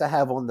nice to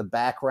have on the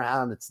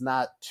background. It's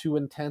not too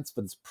intense,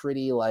 but it's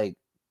pretty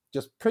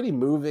just pretty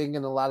moving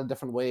in a lot of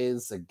different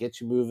ways. It gets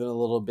you moving a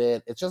little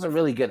bit. It's just a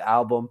really good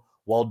album.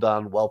 Well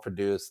done, well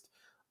produced.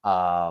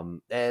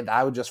 And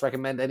I would just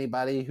recommend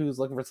anybody who's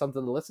looking for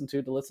something to listen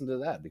to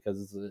that,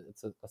 because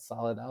it's a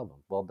solid album.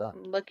 Well done.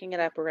 I'm looking it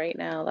up right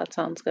now. That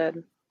sounds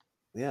good.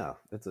 Yeah,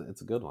 it's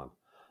a good one.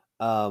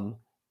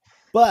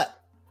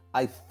 But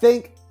I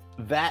think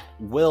that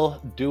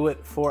will do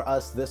it for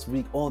us this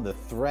week on the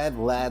Thread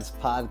Lads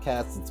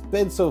podcast. It's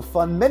been so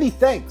fun. Many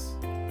thanks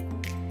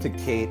to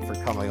Kate for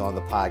coming on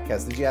the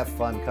podcast. Did you have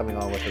fun coming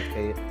on with us,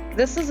 Kate?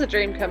 This is a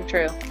dream come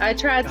true. I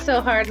tried so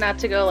hard not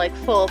to go like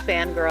full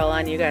fangirl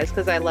on you guys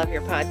because I love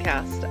your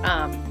podcast.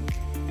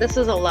 This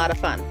is a lot of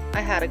fun. I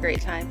had a great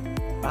time.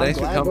 Thanks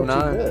for coming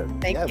on.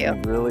 Thank you.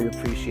 We really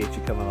appreciate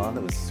you coming on.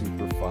 It was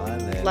super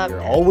fun. And Loved you're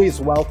it. always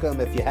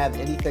welcome if you have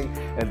anything.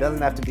 And it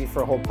doesn't have to be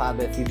for a whole pod,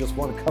 but if you just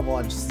want to come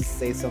on just to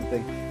say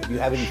something, if you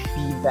have any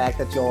feedback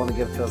that you want to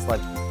give to us,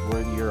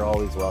 you're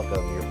always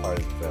welcome. You're part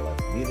of the Fairlife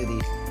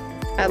community.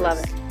 I love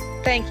it.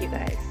 Thank you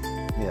guys.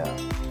 Yeah.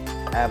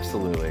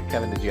 Absolutely.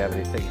 Kevin, did you have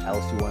anything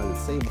else you wanted to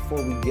say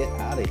before we get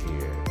out of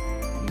here?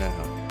 No.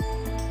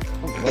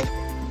 Oh, well,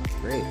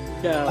 great.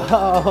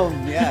 No.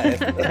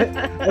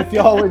 If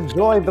y'all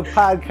enjoyed the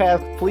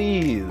podcast,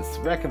 please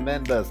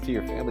recommend us to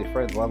your family,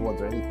 friends, loved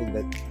ones,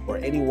 or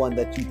anyone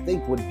that you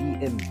think would be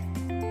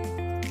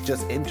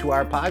into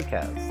our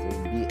podcast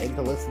and be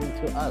into listening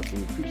to us.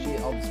 We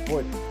appreciate all the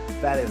support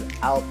that is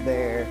out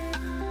there.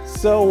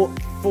 So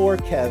for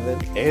Kevin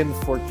and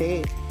for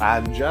Kate,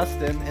 I'm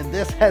Justin, and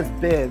this has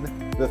been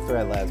the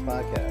Thread Lads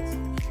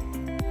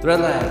Podcast. Thread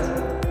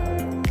Lads.